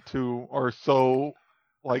viewers are so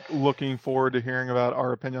looking forward to hearing about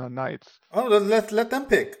our opinion on nights? Oh, let them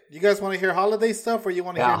pick. You guys want to hear holiday stuff, or you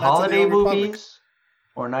want to hear holiday Knights of the Old movies Republic?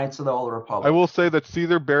 Or Knights of the Old Republic? I will say that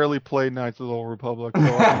Caesar barely played Knights of the Old Republic, so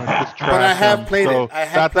I'm gonna just but I have played it.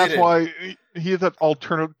 That's why he has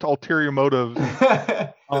ulterior motives.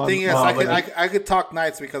 The thing is, I could talk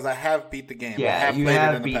Knights because I have beat the game. Yeah, I have you played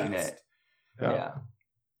have it in beaten the past. it. Yeah.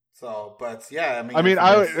 So, but yeah,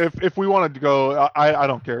 if we wanted to go, I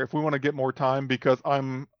don't care if we want to get more time because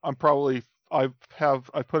I've put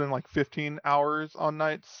in 15 hours on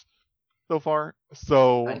Knights so far,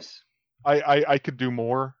 so nice. I could do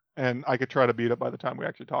more and I could try to beat it by the time we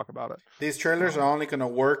actually talk about it. These trailers are only going to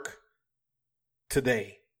work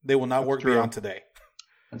today. They will not work beyond today.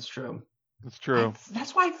 That's true. That's true.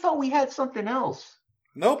 That's why I thought we had something else.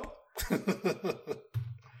 Nope.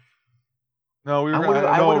 No, we were going to talk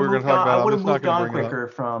about. I would have moved on quicker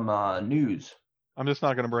from news. I'm just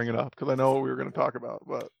not going to bring it up because I know what we were going to talk about.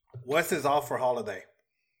 But Wes is off for holiday.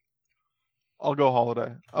 I'll go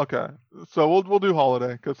holiday. Okay, so we'll do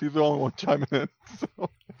holiday because he's the only one chiming in.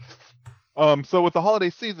 So with the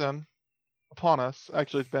holiday season upon us,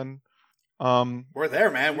 actually it's been. We're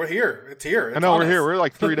there, man. We're here. It's here. It's I know we're here. We're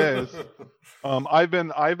 3 days. I've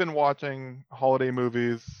been watching holiday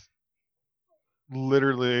movies.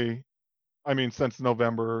 Literally, since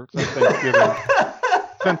November, since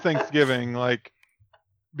Thanksgiving,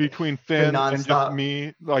 between Finn and just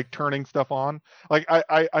me turning stuff on.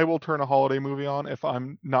 I will turn a holiday movie on if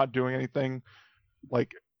I'm not doing anything.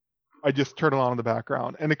 I just turn it on in the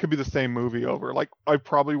background, and it could be the same movie over. I've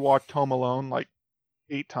probably watched Home Alone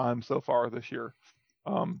 8 times so far this year.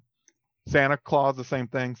 Santa Claus, the same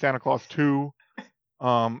thing. Santa Claus 2.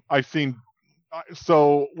 I've seen.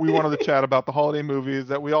 So we wanted to chat about the holiday movies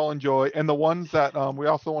that we all enjoy, and the ones that we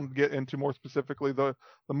also wanted to get into more specifically the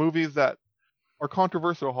movies that are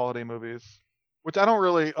controversial holiday movies, which I don't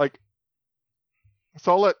really like.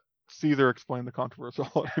 So I'll let Caesar explain the controversial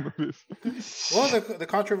holiday movies. Well, the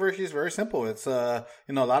controversy is very simple. It's a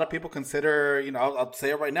lot of people consider I'll say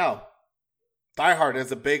it right now. Die Hard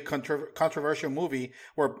is a big controversial movie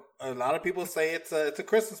where a lot of people say it's a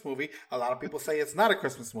Christmas movie. A lot of people say it's not a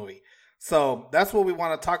Christmas movie. So that's what we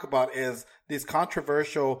want to talk about is these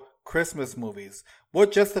controversial Christmas movies.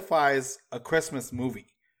 What justifies a Christmas movie?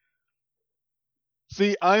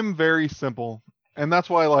 See, I'm very simple, and that's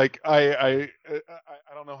why I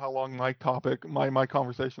don't know how long my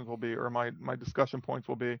conversations will be or my discussion points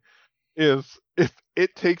will be. Is if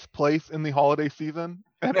it takes place in the holiday season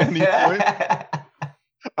at any point,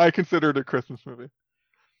 I consider it a Christmas movie.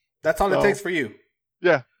 That's all it takes for you.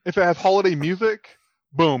 Yeah, if it has holiday music,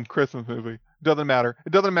 boom, Christmas movie. Doesn't matter.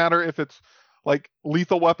 It doesn't matter if it's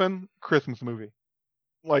Lethal Weapon, Christmas movie.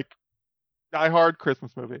 Die Hard,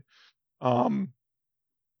 Christmas movie.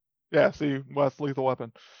 Yeah, see, Wes, Lethal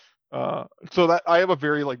Weapon. So that I have a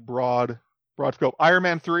very broad scope. Iron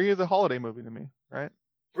Man 3 is a holiday movie to me, right?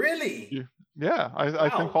 Really? Yeah, I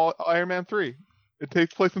think Iron Man 3. It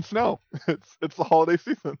takes place in snow. It's the holiday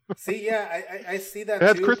season. See, yeah, I see that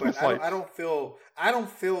it too. Christmas but I don't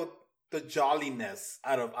feel the jolliness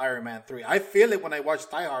out of Iron Man 3. I feel it when I watch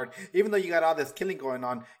Die Hard. Even though you got all this killing going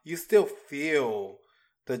on, you still feel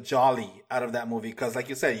the jolly out of that movie because, like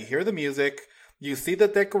you said, you hear the music, you see the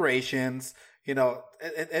decorations, You know,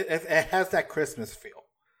 it has that Christmas feel.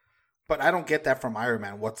 But I don't get that from Iron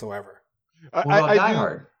Man whatsoever. What about Die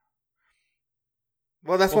Hard?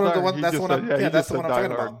 Well, that's one of the one. That's one. That's the one I'm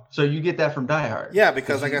talking about. So you get that from Die Hard, yeah,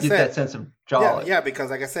 because like I said, get that sense of jolly. Yeah, because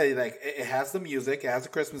like I said, like it has the music, it has the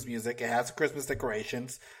Christmas music, it has the Christmas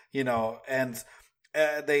decorations, you know, and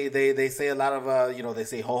they say a lot of you know, they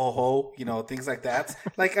say ho ho ho, you know, things like that.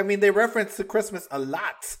 Like I mean, they reference to Christmas a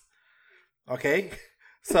lot. Okay,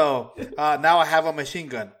 so now I have a machine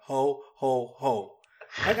gun, ho ho ho.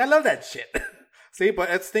 Like I love that shit. See, but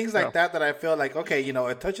it's things like that I feel like, okay, you know,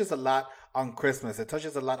 it touches a lot on Christmas. It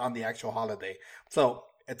touches a lot on the actual holiday. So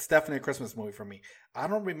it's definitely a Christmas movie for me. I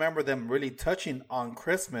don't remember them really touching on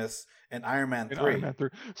Christmas in Iron Man 3. Iron Man 3.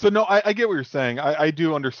 So no, I get what you're saying. I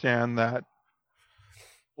do understand that.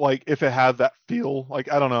 Like if it has that feel,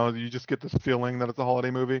 like I don't know, you just get this feeling that it's a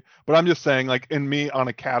holiday movie. But I'm just saying, like in me on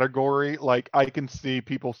a category, like I can see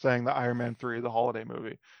people saying that Iron Man 3 is a holiday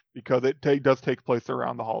movie because it does take place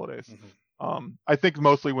around the holidays. Mm-hmm. I think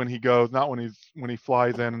mostly when he goes, not when he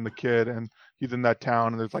flies in and the kid and he's in that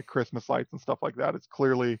town and there's like Christmas lights and stuff like that. It's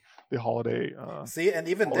clearly the holiday. See, and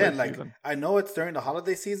even then, like season. I know it's during the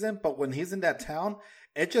holiday season, but when he's in that town,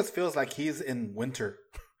 it just feels like he's in winter.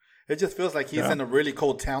 It just feels like he's in a really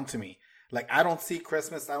cold town to me. Like I don't see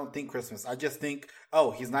Christmas. I don't think Christmas. I just think, oh,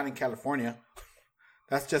 he's not in California.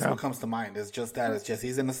 That's just what comes to mind. It's just that. It's just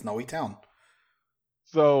he's in a snowy town.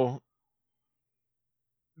 So.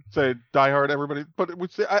 Say Die Hard, everybody, but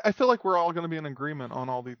I feel like we're all going to be in agreement on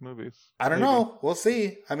all these movies. I don't know. We'll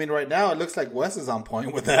see. I mean, right now it looks like Wes is on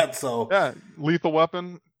point with that. So yeah, Lethal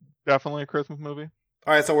Weapon, definitely a Christmas movie.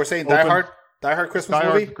 All right, so we're saying Die Hard Christmas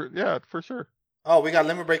movie. Yeah, for sure. Oh, we got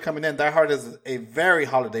Limit Break coming in. Die Hard is a very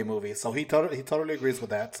holiday movie, so he totally agrees with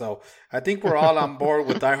that. So I think we're all on board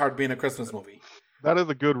with Die Hard being a Christmas movie. That is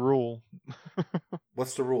a good rule.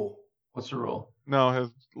 What's the rule? What's the rule? No, his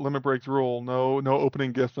Limit Break's rule. No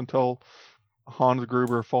opening gifts until Hans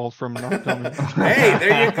Gruber falls from Nocturnal. Hey,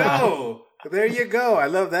 there you go. There you go. I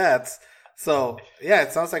love that. So, yeah,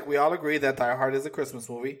 it sounds like we all agree that Die Hard is a Christmas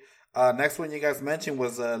movie. Next one you guys mentioned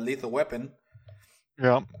was Lethal Weapon.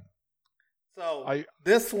 Yeah. So,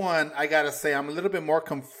 this one, I got to say, I'm a little bit more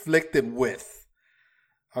conflicted with.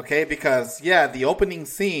 Okay? Because, the opening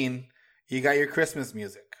scene, you got your Christmas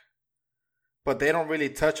music. But they don't really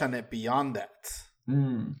touch on it beyond that.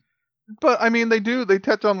 Mm. But I mean, they do. They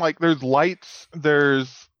touch on like there's lights,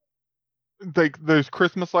 there's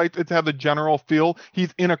Christmas lights. It's had the general feel.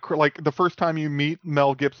 He's in like the first time you meet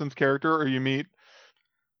Mel Gibson's character, or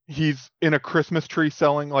he's in a Christmas tree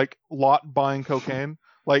selling like lot buying cocaine.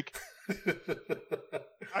 Like it's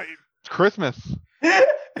Christmas.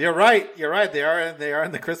 You're right. They are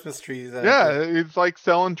in the Christmas trees. It's like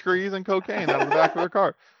selling trees and cocaine out of the back of their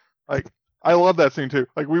car. Like. I love that scene too.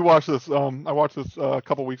 Like we watched this. I watched this a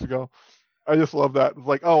couple weeks ago. I just love that. It's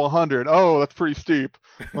like, 100. Oh, that's pretty steep.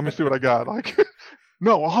 Let me see what I got. Like,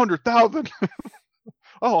 no, 100,000.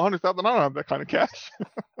 100,000. I don't have that kind of cash.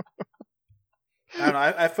 I don't know.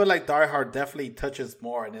 I feel like Die Hard definitely touches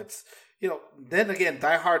more, and it's Then again,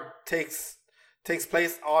 Die Hard takes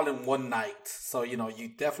place all in one night, so you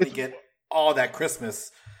definitely get all that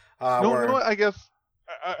Christmas. I guess.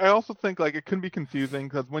 I also think like it can be confusing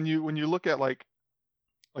because when you look at like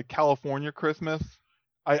California Christmas,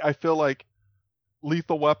 I feel like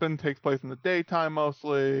Lethal Weapon takes place in the daytime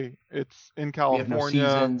mostly. It's in California. We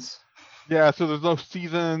have no seasons. Yeah, so there's no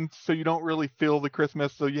seasons, so you don't really feel the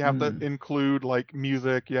Christmas. So you have to include like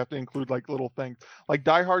music. You have to include like little things. Like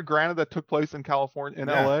Die Hard, granted, that took place in California, in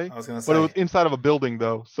LA. I was gonna say. But it was inside of a building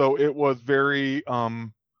though, so it was very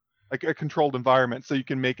like a controlled environment, so you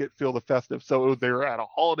can make it feel the festive. So they were at a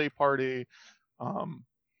holiday party.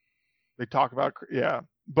 They talk about,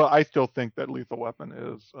 but I still think that Lethal Weapon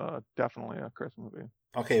is definitely a Christmas movie.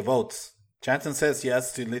 Okay, votes. Jansen says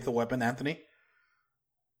yes to Lethal Weapon. Anthony?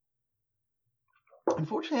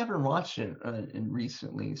 Unfortunately, I haven't watched it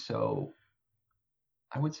recently, so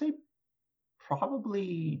I would say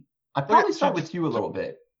probably. I'd probably start with you a little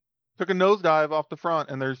bit. Took a nosedive off the front,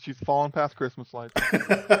 and she's falling past Christmas lights.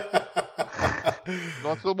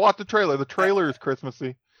 Let's watch the trailer. The trailer is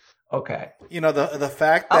Christmassy. Okay. The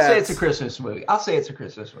fact that I'll say it's a Christmas movie.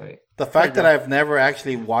 The fact that I've never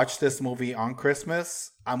actually watched this movie on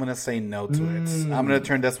Christmas, I'm gonna say no to it. I'm gonna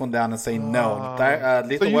turn this one down and say no.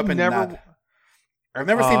 Lethal Weapon. I've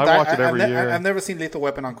never seen. I've never seen Lethal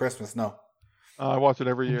Weapon on Christmas. No. I watch it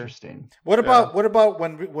every year. Interesting. What about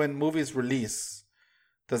when movies release?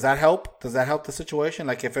 Does that help? Does that help the situation?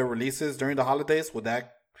 Like if it releases during the holidays, would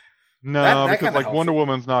that No, That because kinda like helps Wonder you.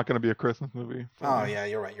 Woman's not going to be a Christmas movie. Oh yeah,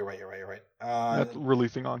 you're right. That's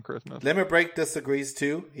releasing on Christmas. Limit Break disagrees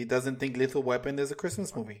too. He doesn't think Lethal Weapon is a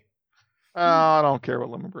Christmas movie. I don't care what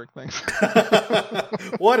Lemon Break thinks.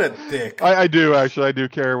 What a dick. I do, actually. I do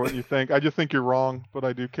care what you think. I just think you're wrong, but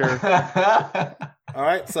I do care. All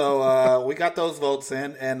right, so we got those votes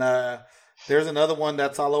in, and there's another one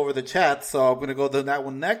that's all over the chat, so I'm going to go to that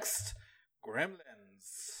one next. Gremlins.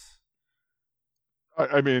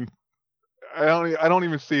 I mean, I don't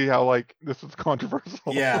even see how, like, this is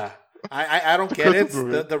controversial. Yeah. I don't get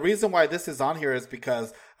it. The reason why this is on here is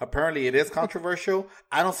because apparently it is controversial.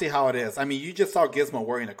 I don't see how it is. I mean, you just saw Gizmo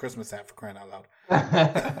wearing a Christmas hat, for crying out loud.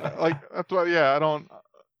 Like, that's why, yeah,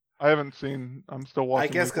 I haven't seen, I'm still watching.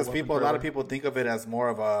 I guess because a lot of people think of it as more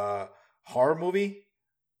of a horror movie.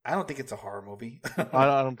 I don't think it's a horror movie.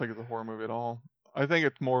 I don't think it's a horror movie at all. I think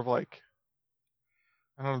it's more of like,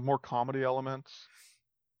 I don't know, more comedy elements.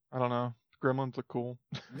 I don't know. Gremlins are cool.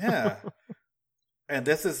 Yeah. And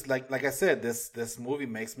this is like I said, this movie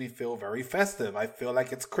makes me feel very festive. I feel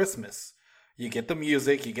like it's Christmas. You get the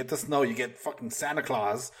music, you get the snow, you get fucking Santa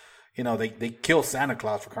Claus. You know, they kill Santa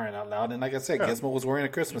Claus, for crying out loud. And like I said, Gizmo was wearing a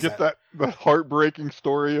Christmas hat. Get that heartbreaking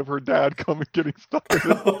story of her dad coming getting stuck in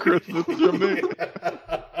the Christmas chimney.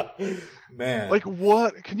 Man. Like,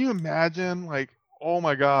 what? Can you imagine? Like, oh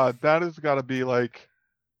my God, that has got to be like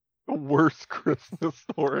the worst Christmas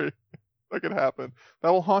story that could happen.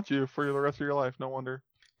 That will haunt you for the rest of your life. No wonder.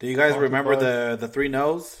 Do you guys remember the three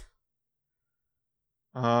no's?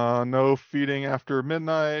 No feeding after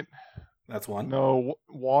midnight. That's one. No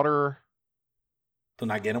water. Do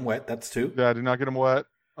not get them wet. That's two. Yeah, do not get them wet.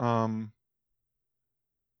 Oh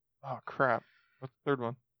crap! What's the third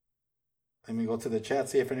one? Let me go to the chat,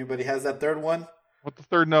 see if anybody has that third one. What's the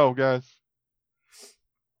third no, guys?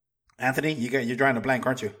 Anthony, you're drawing a blank,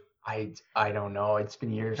 aren't you? I don't know. It's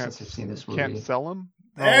been years since I've seen this movie. Can't sell them?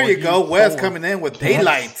 There you go. Wes coming in with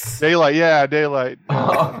daylights. Daylight, yeah, daylight.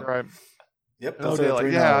 Yeah, right. Yep. Those are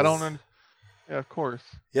daylight. Yeah, I don't. Yeah, of course.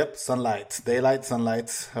 Yep, sunlight, daylight,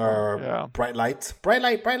 sunlight, or bright light, bright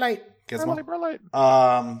light. Gizmo. Bright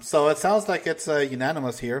light. So it sounds like it's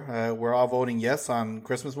unanimous here. We're all voting yes on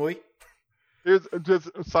Christmas movie. Here's just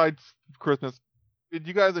aside Christmas. Did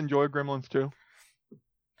you guys enjoy Gremlins 2?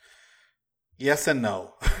 Yes and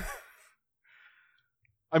no.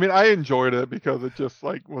 I mean, I enjoyed it because it just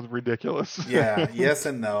like was ridiculous. Yeah, yes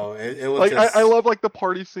and no. It was like just... I love like the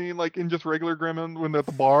party scene, like in just regular Gremlins when they're at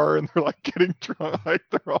the bar and they're like getting drunk. Like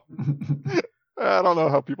they're all... I don't know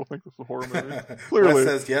how people think this is a horror movie. Clearly, Wes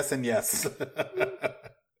says yes and yes.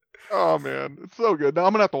 Oh man, it's so good. Now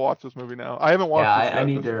I'm gonna have to watch this movie now. I haven't watched. Yeah, I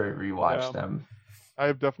need to rewatch them. I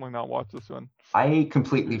have definitely not watched this one. I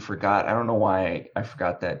completely forgot. I don't know why I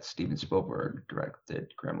forgot that Steven Spielberg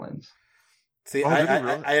directed Gremlins. See,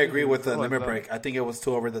 I agree with the Limit Break. I think it was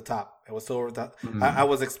too over the top. It was too over the top. Mm-hmm. I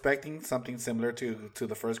was expecting something similar to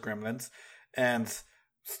the first Gremlins, and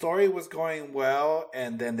story was going well,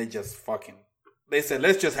 and then they said,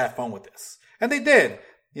 let's just have fun with this, and they did.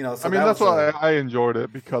 You know, so I mean, that's why I enjoyed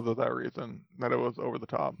it because of that reason, that it was over the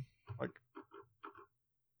top. Like,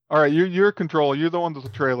 all right, you're control. You're the one with the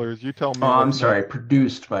trailers. You tell me. Oh, I'm sorry.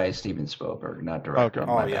 Produced by Steven Spielberg, not directed. Okay.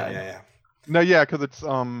 Oh yeah. No, yeah, because it's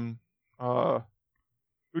who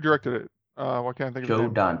directed it? Why can't I think of Joe his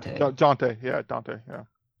name? Dante. Dante, yeah.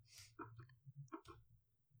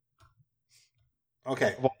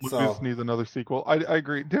 Okay, so needs another sequel. I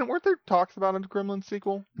agree. Weren't there talks about a Gremlins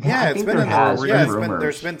sequel? Yeah,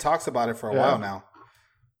 there's been talks about it for a while now.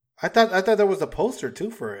 I thought there was a poster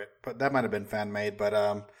too for it, but that might have been fan made. But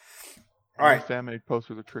all right, fan made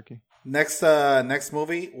posters are tricky. Next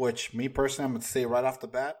movie, which me personally, I'm gonna say right off the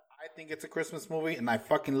bat, I think it's a Christmas movie, and I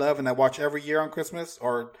fucking love, and I watch every year on Christmas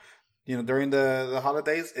or during the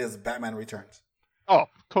holidays, is Batman Returns. Oh,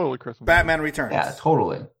 totally Christmas. Batman Returns. Yeah,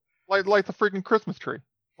 totally. Like the freaking Christmas tree.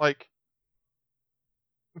 Like,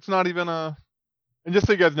 it's not even a. And just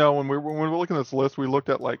so you guys know, when we were looking at this list, we looked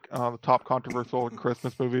at like the top controversial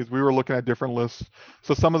Christmas movies. We were looking at different lists,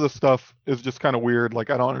 so some of the stuff is just kind of weird. Like,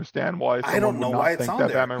 I don't understand why. I don't know why it's on there.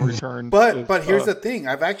 Batman Returns. But here's the thing: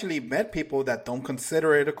 I've actually met people that don't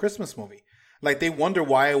consider it a Christmas movie. Like, they wonder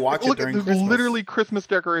why I watch it during Christmas. There's literally Christmas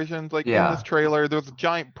decorations, like, in this trailer. There's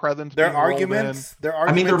giant presents. Their arguments.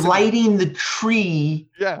 I mean, they're lighting the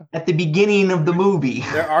tree at the beginning of the movie.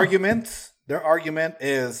 Their argument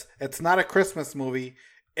is it's not a Christmas movie.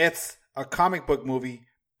 It's a comic book movie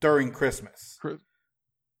during Christmas.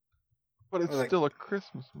 But it's still a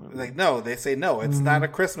Christmas movie. Like, no, they say no, it's not a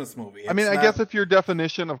Christmas movie. I guess if your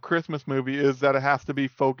definition of Christmas movie is that it has to be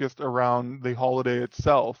focused around the holiday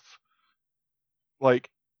itself,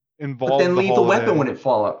 like, involve. But then the Lethal holiday. Weapon wouldn't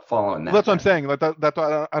fall in that. That's what I'm saying. Like that's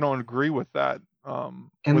why I don't agree with that. And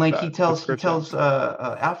with like that he tells description.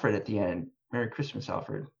 Alfred at the end, "Merry Christmas,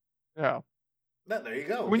 Alfred." Yeah. There you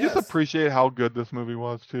go. We just appreciate how good this movie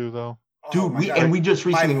was too, though. Dude, we just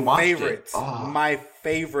recently watched favorites. it. Oh, my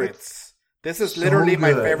favorites. This is so literally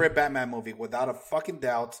my good. favorite Batman movie, without a fucking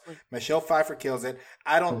doubt. Michelle Pfeiffer kills it.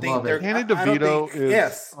 I don't think they're. Danny DeVito is.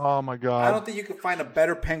 Yes. Oh my god. I don't think you could find a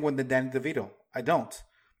better Penguin than Danny DeVito. I don't.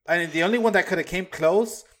 I mean, the only one that could have came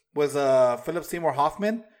close was Philip Seymour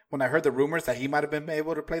Hoffman. When I heard the rumors that he might have been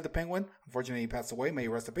able to play the Penguin, unfortunately he passed away. May he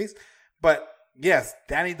rest in peace. But yes,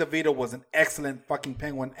 Danny DeVito was an excellent fucking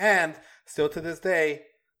Penguin, and still to this day,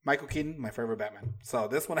 Michael Keaton, my favorite Batman. So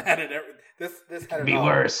this one had it. This had it be all.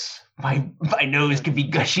 worse. My nose could be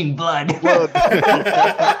gushing blood.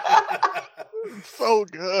 So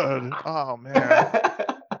good. Oh man.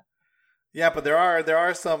 Yeah, but there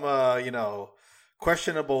are some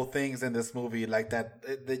questionable things in this movie, like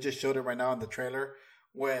that. They just showed it right now in the trailer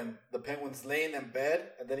when the Penguin's laying in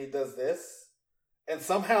bed and then he does this, and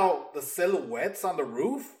somehow the silhouettes on the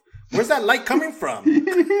roof. Where's that light coming from?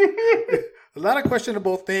 A lot of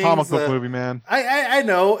questionable things. Comic book movie, man. I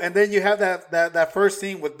know. And then you have that first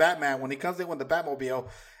scene with Batman when he comes in with the Batmobile,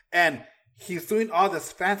 and he's doing all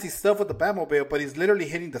this fancy stuff with the Batmobile, but he's literally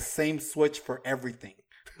hitting the same switch for everything.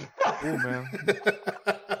 Oh man.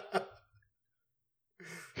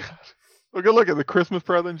 Look at the Christmas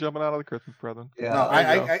present jumping out of the Christmas present. Yeah, no,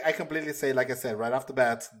 I completely say, like I said, right off the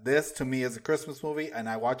bat, this to me is a Christmas movie, and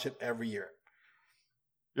I watch it every year.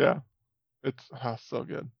 Yeah, it's so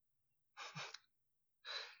good.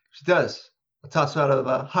 She does. Toss out of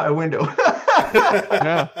a high window.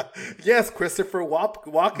 Yeah. Yes, Christopher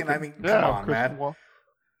Walken. I mean, come on, man.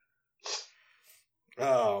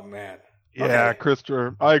 Oh man. Yeah, Okay.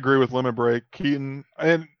 Christopher. I agree with Limit Break. Keaton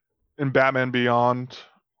and Batman Beyond.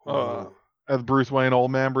 As Bruce Wayne,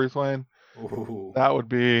 old man Bruce Wayne. Ooh. That would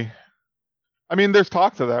be. I mean, there's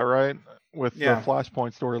talks of that, right? With the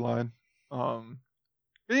Flashpoint storyline.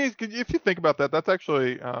 If you think about that, that's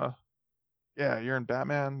actually, you're in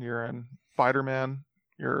Batman, you're in Spider-Man,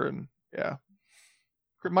 you're in,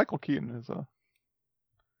 Michael Keaton is a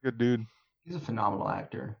good dude. He's a phenomenal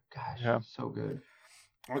actor. Gosh, so good.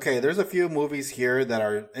 Okay, there's a few movies here that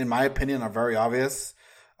are, in my opinion, are very obvious.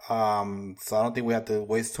 So I don't think we have to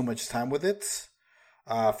waste too much time with it.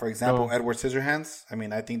 For example, Edward Scissorhands. I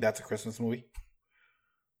mean, I think that's a Christmas movie.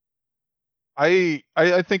 I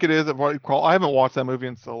think it is what you call. I haven't watched that movie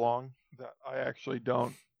in so long that I actually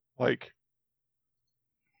don't like.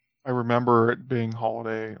 I remember it being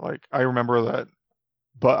holiday. Like I remember that,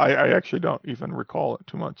 but I actually don't even recall it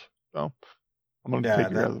too much. So I'm gonna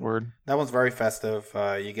take your guys' word. That one's very festive.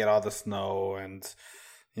 You get all the snow and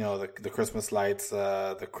the Christmas lights,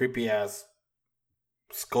 the creepy ass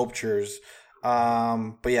sculptures.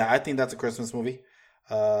 But yeah, I think that's a Christmas movie.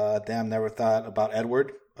 Damn, never thought about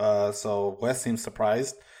Edward. So Wes seems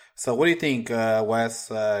surprised. So what do you think,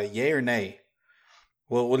 Wes? Yay or nay?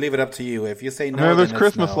 We'll leave it up to you. If you say no, there's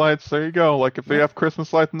Christmas lights. There you go. Like if they have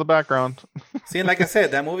Christmas lights in the background. See, like I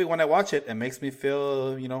said, that movie, when I watch it, it makes me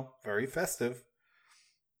feel, very festive.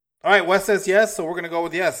 All right, Wes says yes, so we're going to go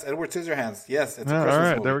with yes. Edward Scissorhands. Yes, it's a Christmas movie. All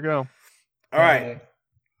right, there we go. All right.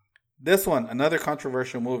 This one, another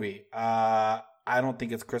controversial movie. I don't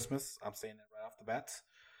think it's Christmas. I'm saying it right off the bat.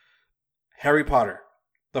 Harry Potter.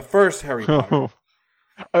 The first Harry Potter.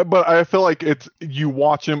 But I feel like it's you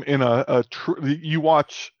watch him in if you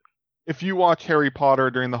watch Harry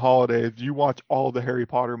Potter during the holidays, you watch all the Harry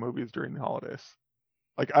Potter movies during the holidays.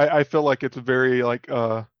 Like I feel like it's very like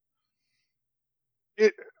I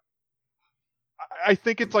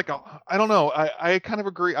think it's like I don't know. I kind of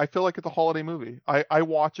agree. I feel like it's a holiday movie. I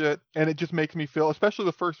watch it and it just makes me feel, especially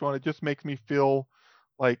the first one, it just makes me feel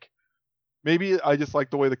like maybe I just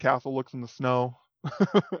like the way the castle looks in the snow.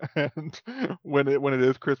 And when it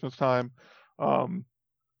is Christmas time,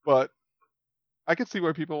 but I can see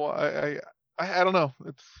why people. I don't know.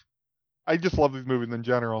 I just love these movies in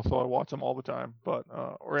general, so I watch them all the time, but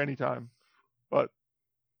or anytime. But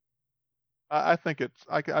I think it's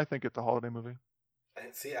a holiday movie.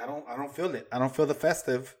 See, I don't feel it. I don't feel the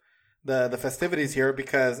festivities here,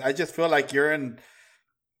 because I just feel like you're at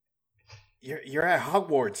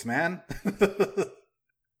Hogwarts, man.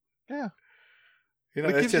 Yeah.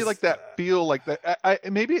 It gives you like that feel, like that.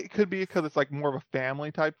 Maybe it could be because it's like more of a family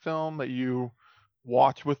type film that you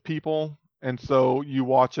watch with people, and so you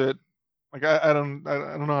watch it. Like I don't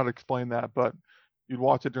know how to explain that, but you'd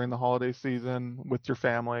watch it during the holiday season with your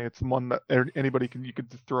family. It's one that you could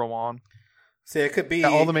just throw on. See, it could be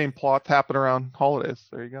all the main plots happen around holidays.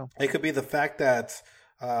 There you go. It could be the fact that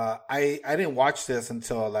I didn't watch this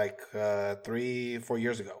until like 3-4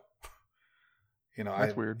 years ago.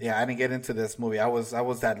 That's weird. Yeah, I didn't get into this movie. I was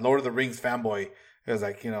that Lord of the Rings fanboy. It was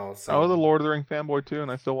like, so I was a Lord of the Rings fanboy too,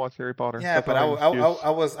 and I still watch Harry Potter. Yeah, That's but not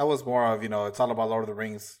I was more of, it's all about Lord of the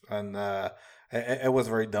Rings, and it was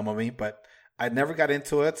very dumb of me, but I never got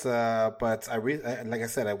into it. But like I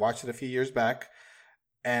said, I watched it a few years back,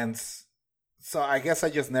 and so I guess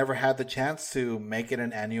I just never had the chance to make it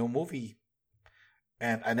an annual movie,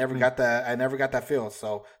 and I never got that. I never got that feel.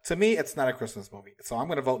 So to me, it's not a Christmas movie. So I'm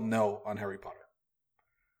going to vote no on Harry Potter.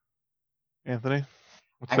 Anthony,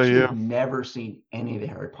 what say Actually, you? I've never seen any of the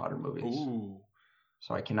Harry Potter movies. Ooh.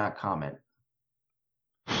 So I cannot comment.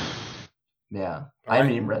 Yeah. All I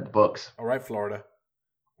haven't right. even read the books. All right, Florida.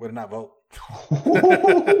 Way to not vote.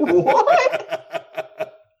 What?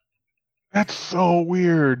 That's so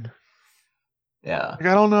weird. Yeah. Like,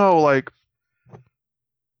 I don't know. Like,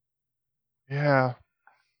 yeah.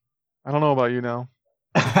 I don't know about you now.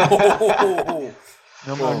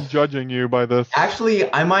 I'm judging you by this.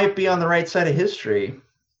 Actually, I might be on the right side of history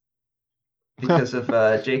because of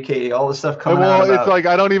JK, all the stuff coming out about... It's like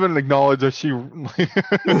I don't even acknowledge that she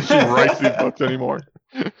writes these books anymore.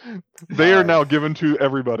 They are now given to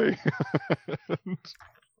everybody.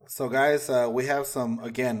 So, guys, we have some,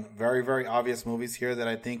 again, very, very obvious movies here that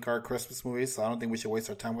I think are Christmas movies, so I don't think we should waste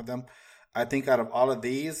our time with them. I think out of all of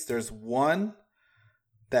these, there's one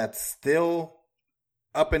that's still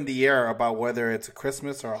up in the air about whether it's a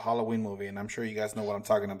Christmas or a Halloween movie, and I'm sure you guys know what I'm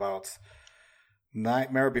talking about.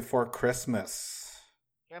 Nightmare Before Christmas.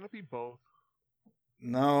 Can it be both?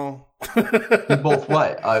 No. Both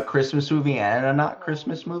what? A Christmas movie and a not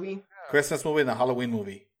Christmas movie? Yeah. Christmas movie and a Halloween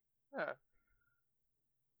movie. Yeah.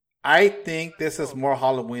 I think this is more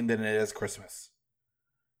Halloween than it is Christmas.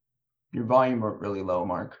 Your volume went really low,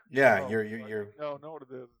 Mark. Yeah, No, you're. No, what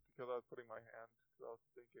it is because I was putting my hand. So I was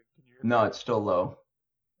thinking, can you hear No, me? it's still low.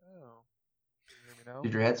 Oh. Can you hear me now?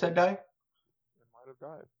 Did your headset die? It might have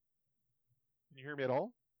died. Can you hear me at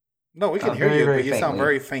all? No, we can hear very, you, very but you sound faintly.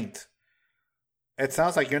 very faint. It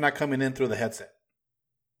sounds like you're not coming in through the headset.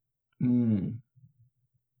 Hmm.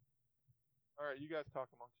 All right, you guys talk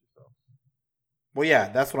amongst yourselves. Well, yeah,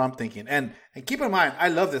 that's what I'm thinking. And keep in mind, I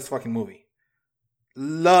love this fucking movie.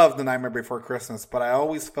 Love The Nightmare Before Christmas, but I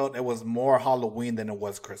always felt it was more Halloween than it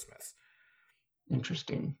was Christmas.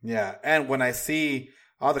 Interesting. Yeah, and when I see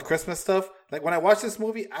all the Christmas stuff, like when I watch this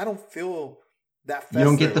movie, I don't feel that festive. You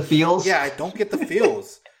don't get the feels? Yeah, I don't get the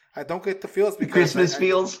feels. I don't get the feels because Christmas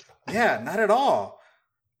feels? Yeah, not at all.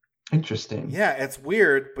 Interesting. Yeah, it's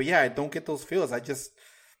weird, but yeah, I don't get those feels. I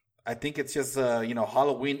think it's just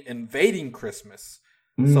Halloween invading Christmas.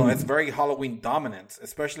 So it's very Halloween dominant,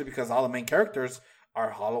 especially because all the main characters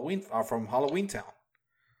are from Halloween Town.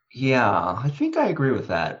 Yeah, I think I agree with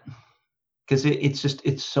that. Because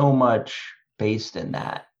it's so much based in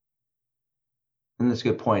that. And that's a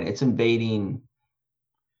good point. It's invading.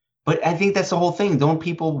 But I think that's the whole thing. Don't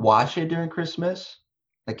people watch it during Christmas?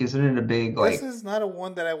 Like, isn't it a big, like... This is not a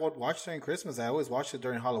one that I would watch during Christmas. I always watch it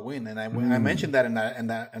during Halloween. And I mentioned that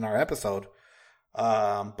in our episode.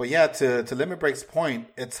 But yeah, to Limit Break's point,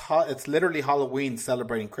 it's literally Halloween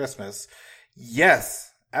celebrating Christmas.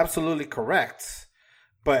 Yes, absolutely correct.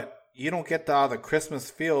 But you don't get all the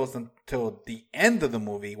Christmas feels until the end of the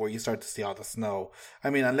movie where you start to see all the snow.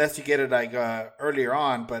 I mean, unless you get it like earlier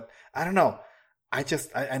on, but I don't know.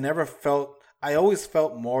 I never felt, I always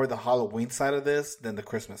felt more the Halloween side of this than the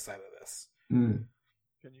Christmas side of this. Mm.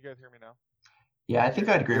 Can you guys hear me now? Yeah, I think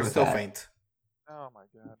I'd agree You're with still that. faint. Oh my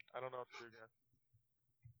god. I don't know what to do again.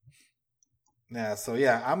 Yeah, so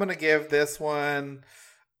yeah, I'm going to give this one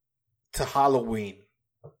to Halloween.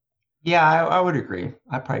 Yeah, I would agree.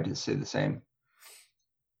 I'd probably just say the same.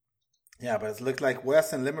 Yeah, but it looks like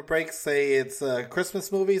Wes and Limit Break say it's a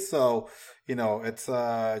Christmas movie, so, it's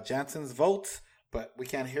Jansen's vote, but we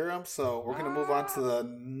can't hear him, so we're going to move on to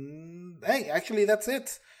the... Hey, actually, that's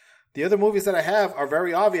it. The other movies that I have are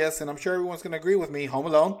very obvious, and I'm sure everyone's going to agree with me. Home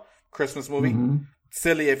Alone, Christmas movie. Mm-hmm.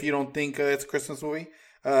 Silly if you don't think it's a Christmas movie.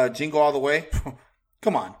 Jingle All the Way.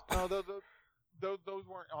 Come on. No, those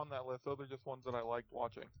weren't on that list. Those are just ones that I liked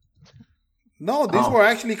watching. No, these were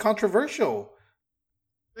actually controversial.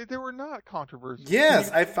 They were not controversial. Yes,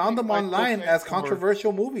 I found them online as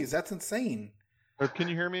controversial movies. That's insane. Can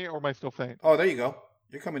you hear me, or am I still faint? Oh, there you go.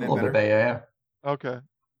 You're coming in A little better. bit, yeah. Okay.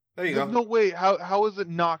 There you There's go. no way. How is it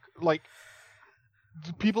not like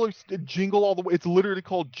people are Jingle All the Way? It's literally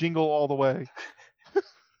called Jingle All the Way.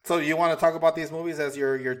 So you want to talk about these movies as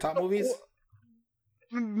your top movies?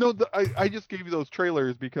 No, I just gave you those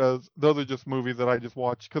trailers because those are just movies that I just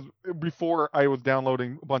watched. Because before I was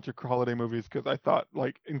downloading a bunch of holiday movies because I thought,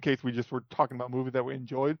 like, in case we just were talking about movies that we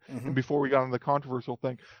enjoyed, and before we got on the controversial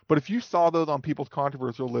thing. But if you saw those on people's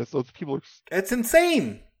controversial list, those people are. It's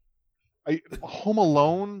insane. Home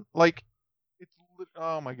Alone, like,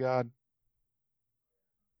 oh my god.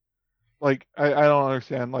 Like, I don't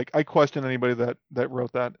understand. Like, I question anybody that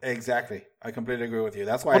wrote that. Exactly. I completely agree with you.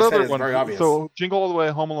 That's why I said it's very obvious. So, Jingle All the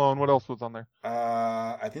Way, Home Alone, what else was on there?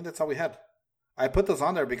 I think that's all we had. I put those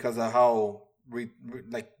on there because of how,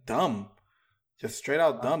 dumb. Just straight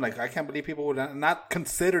out dumb. Like, I can't believe people would not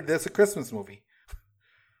consider this a Christmas movie.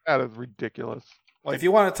 That is ridiculous. Like, if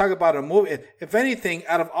you want to talk about a movie, if anything,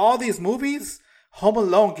 out of all these movies, Home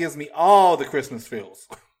Alone gives me all the Christmas feels.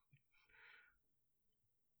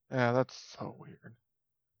 Yeah, that's so weird.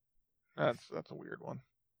 That's a weird one.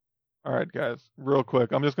 All right, guys, real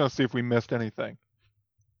quick. I'm just going to see if we missed anything.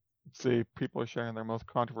 Let's see. People are sharing their most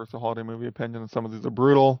controversial holiday movie opinions. Some of these are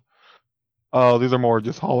brutal. Oh, these are more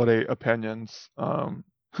just holiday opinions.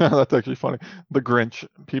 That's actually funny. The Grinch.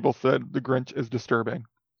 People said The Grinch is disturbing.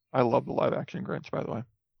 I love the live action Grinch, by the way.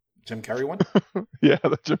 Jim Carrey one? Yeah,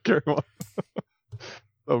 the Jim Carrey one.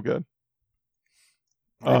 So good.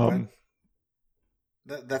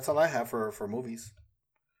 That's all I have for movies.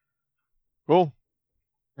 Cool.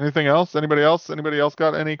 Anything else? Anybody else? Anybody else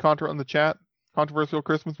got any in the chat? Controversial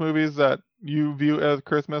Christmas movies that you view as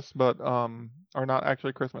Christmas but are not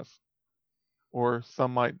actually Christmas, or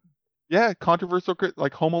some might. Yeah, controversial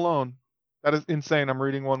like Home Alone. That is insane. I'm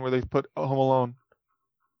reading one where they put Home Alone.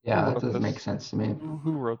 Yeah, that doesn't make sense to me.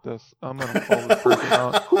 Who wrote this? I'm gonna call this person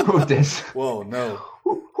out. Who wrote this? Whoa, no.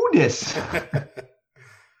 Who this?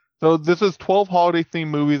 So this is 12 holiday-themed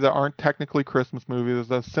movies that aren't technically Christmas movies.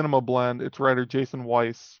 It's a cinema blend. It's writer Jason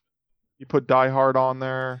Weiss. He put Die Hard on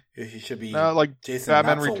there. He should be like Jason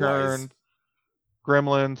Batman Not So Returns, Wise.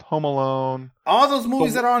 Gremlins, Home Alone. All those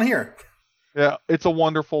movies that are on here. Yeah, It's a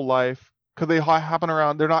Wonderful Life. Because they happen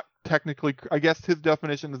around. They're not technically. I guess his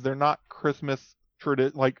definition is they're not Christmas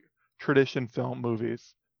tradition film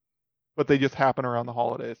movies, but they just happen around the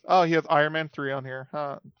holidays. Oh, he has Iron Man 3 on here.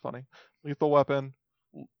 Funny. Lethal Weapon.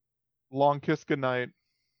 Long Kiss Goodnight,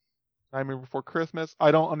 Nightmare Before Christmas.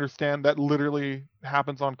 I don't understand. That literally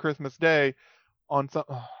happens on Christmas Day. On some,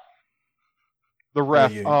 The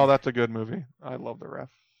Ref. Oh, that's a good movie. I love The Ref.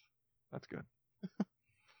 That's good.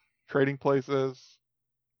 Trading Places.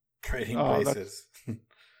 Trading Places.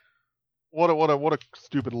 What a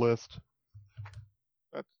stupid list.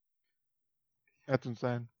 That's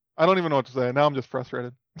insane. I don't even know what to say. Now I'm just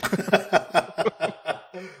frustrated.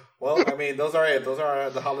 Well, I mean, those are it. Those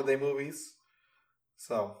are the holiday movies.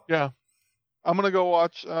 So yeah, I'm gonna go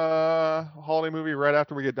watch a holiday movie right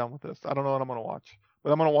after we get done with this. I don't know what I'm gonna watch,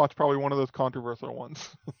 but I'm gonna watch probably one of those controversial ones.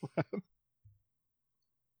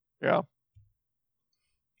 Yeah.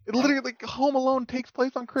 It literally, like, Home Alone takes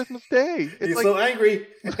place on Christmas Day. He's like, so angry.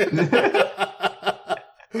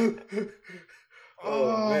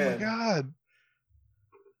 Oh man. My god.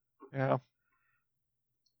 Yeah.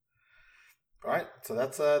 All right, so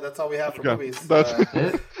that's all we have for movies. That's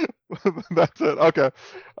it. That's it. Okay,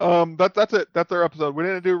 that's it. That's our episode. We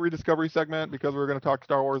didn't do a rediscovery segment because we were going to talk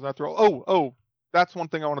Star Wars. And that's all. Oh, that's one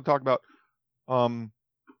thing I want to talk about.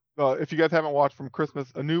 If you guys haven't watched from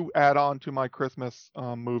Christmas, a new add-on to my Christmas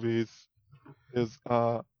movies is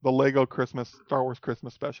the Lego Star Wars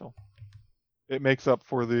Christmas special. It makes up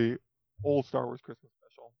for the old Star Wars Christmas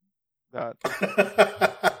special.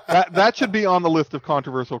 That should be on the list of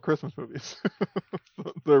controversial Christmas movies.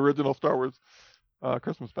 The original Star Wars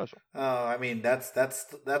Christmas special. Oh, I mean that's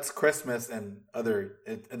Christmas and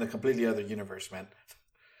in a completely other universe, man.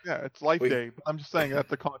 Yeah, it's Life Day. But I'm just saying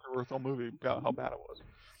that's a controversial movie. How bad it was.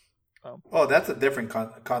 That's a different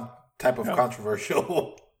type of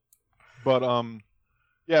controversial. But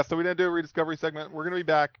yeah. So we didn't do a rediscovery segment. We're gonna be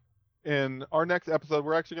back in our next episode.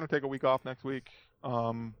 We're actually gonna take a week off next week.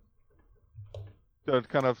 To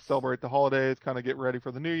kind of celebrate the holidays, kind of get ready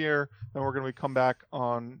for the new year. Then we're going to come back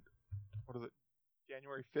on, what is it,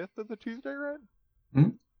 January 5th is a Tuesday, right?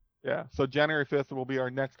 Mm-hmm. Yeah, so January 5th will be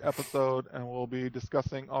our next episode, and we'll be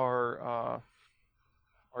discussing our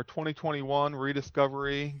 2021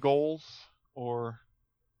 rediscovery goals or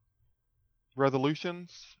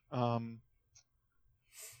resolutions.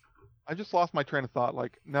 I just lost my train of thought.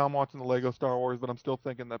 Like, now I'm watching the Lego Star Wars, but I'm still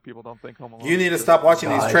thinking that people don't think Home Alone. You need to stop watching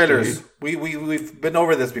these trailers. We've been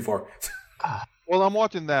over this before. Well, I'm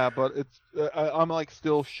watching that, but it's I'm like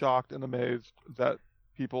still shocked and amazed that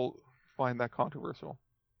people find that controversial.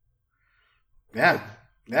 Yeah,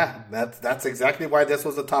 that's exactly why this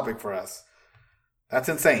was a topic for us. That's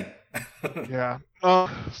insane. Yeah.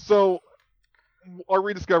 So our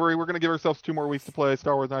rediscovery, we're going to give ourselves 2 more weeks to play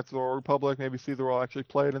Star Wars Knights of the Old Republic. Maybe Caesar will actually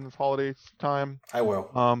play it in this holiday time. I will.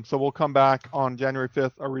 So we'll come back on January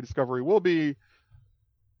 5th. Our rediscovery will be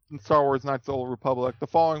in Star Wars Knights of the Old Republic. The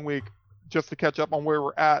following week, just to catch up on where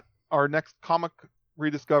we're at, our next comic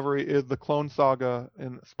rediscovery is the Clone Saga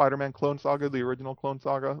in Spider-Man Clone Saga, the original Clone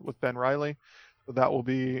Saga with Ben Reilly. So that will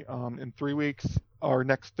be in 3 weeks. Our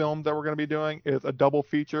next film that we're going to be doing is a double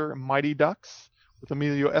feature, Mighty Ducks, with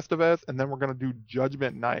Emilio Estevez, and then we're going to do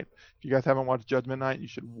Judgment Night. If you guys haven't watched Judgment Night, you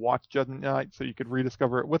should watch Judgment Night so you could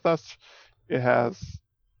rediscover it with us. It has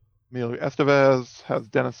Emilio Estevez, has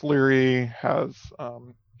Dennis Leary, has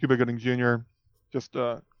Cuba Gooding Jr. Just,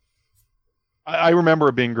 I remember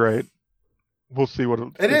it being great. We'll see what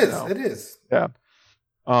it is. Now. It is. Yeah.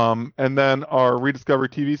 And then our Rediscover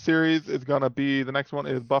TV series is going to be, the next one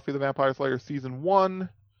is Buffy the Vampire Slayer Season 1.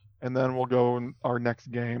 And then we'll go in our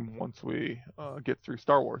next game once we get through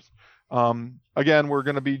Star Wars. Again, we're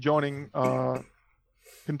going to be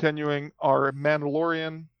continuing our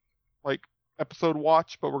Mandalorian episode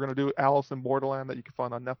watch, but we're going to do Alice in Borderland that you can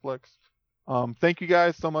find on Netflix. Thank you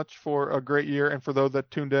guys so much for a great year. And for those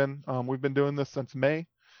that tuned in, we've been doing this since May,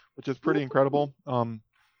 which is pretty incredible. I'm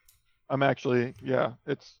actually,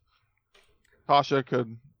 it's Tasha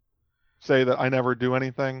could say that I never do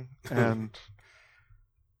anything, and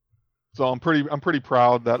so I'm pretty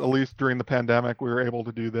proud that at least during the pandemic we were able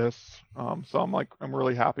to do this. So I'm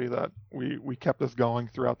really happy that we kept this going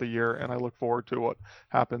throughout the year, and I look forward to what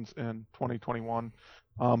happens in 2021.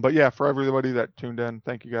 But yeah, for everybody that tuned in,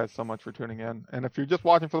 thank you guys so much for tuning in. And if you're just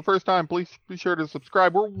watching for the first time, please be sure to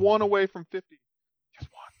subscribe. We're 1 away from 50.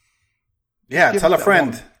 Just 1. Yeah, tell a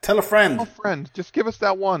friend. One. Tell a friend. Tell a friend. Just give us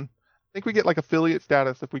that 1. I think we get affiliate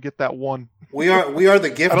status if we get that 1. We are the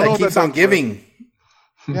gift that keeps on giving.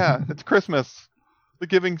 Yeah, it's Christmas, the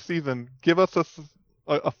giving season. Give us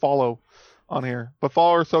a follow on here, but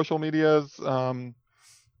follow our social medias. And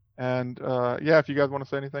if you guys want to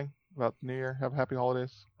say anything about the New Year, have happy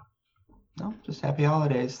holidays. No, just happy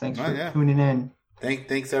holidays. Thanks for tuning in.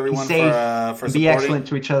 Thanks everyone for supporting. Be excellent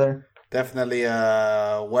to each other. Definitely,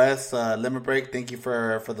 Wes, Limit Break. Thank you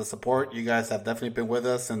for the support. You guys have definitely been with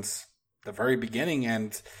us since the very beginning,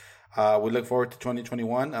 and we look forward to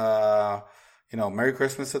 2021. Merry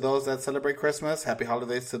Christmas to those that celebrate Christmas. Happy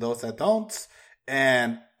holidays to those that don't.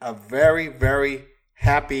 And a very, very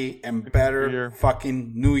happy and better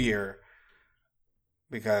fucking New Year.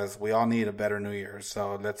 Because we all need a better New Year.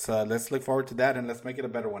 So let's look forward to that, and let's make it a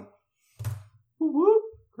better one. Woo-woo.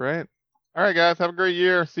 Great. All right, guys. Have a great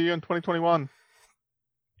year. See you in 2021.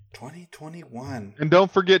 2021. And don't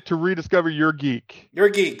forget to rediscover your geek. You're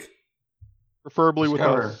a geek. Preferably with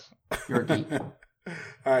us. You're a geek.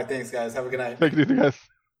 All right, thanks, guys. Have a good night. Take it easy, guys.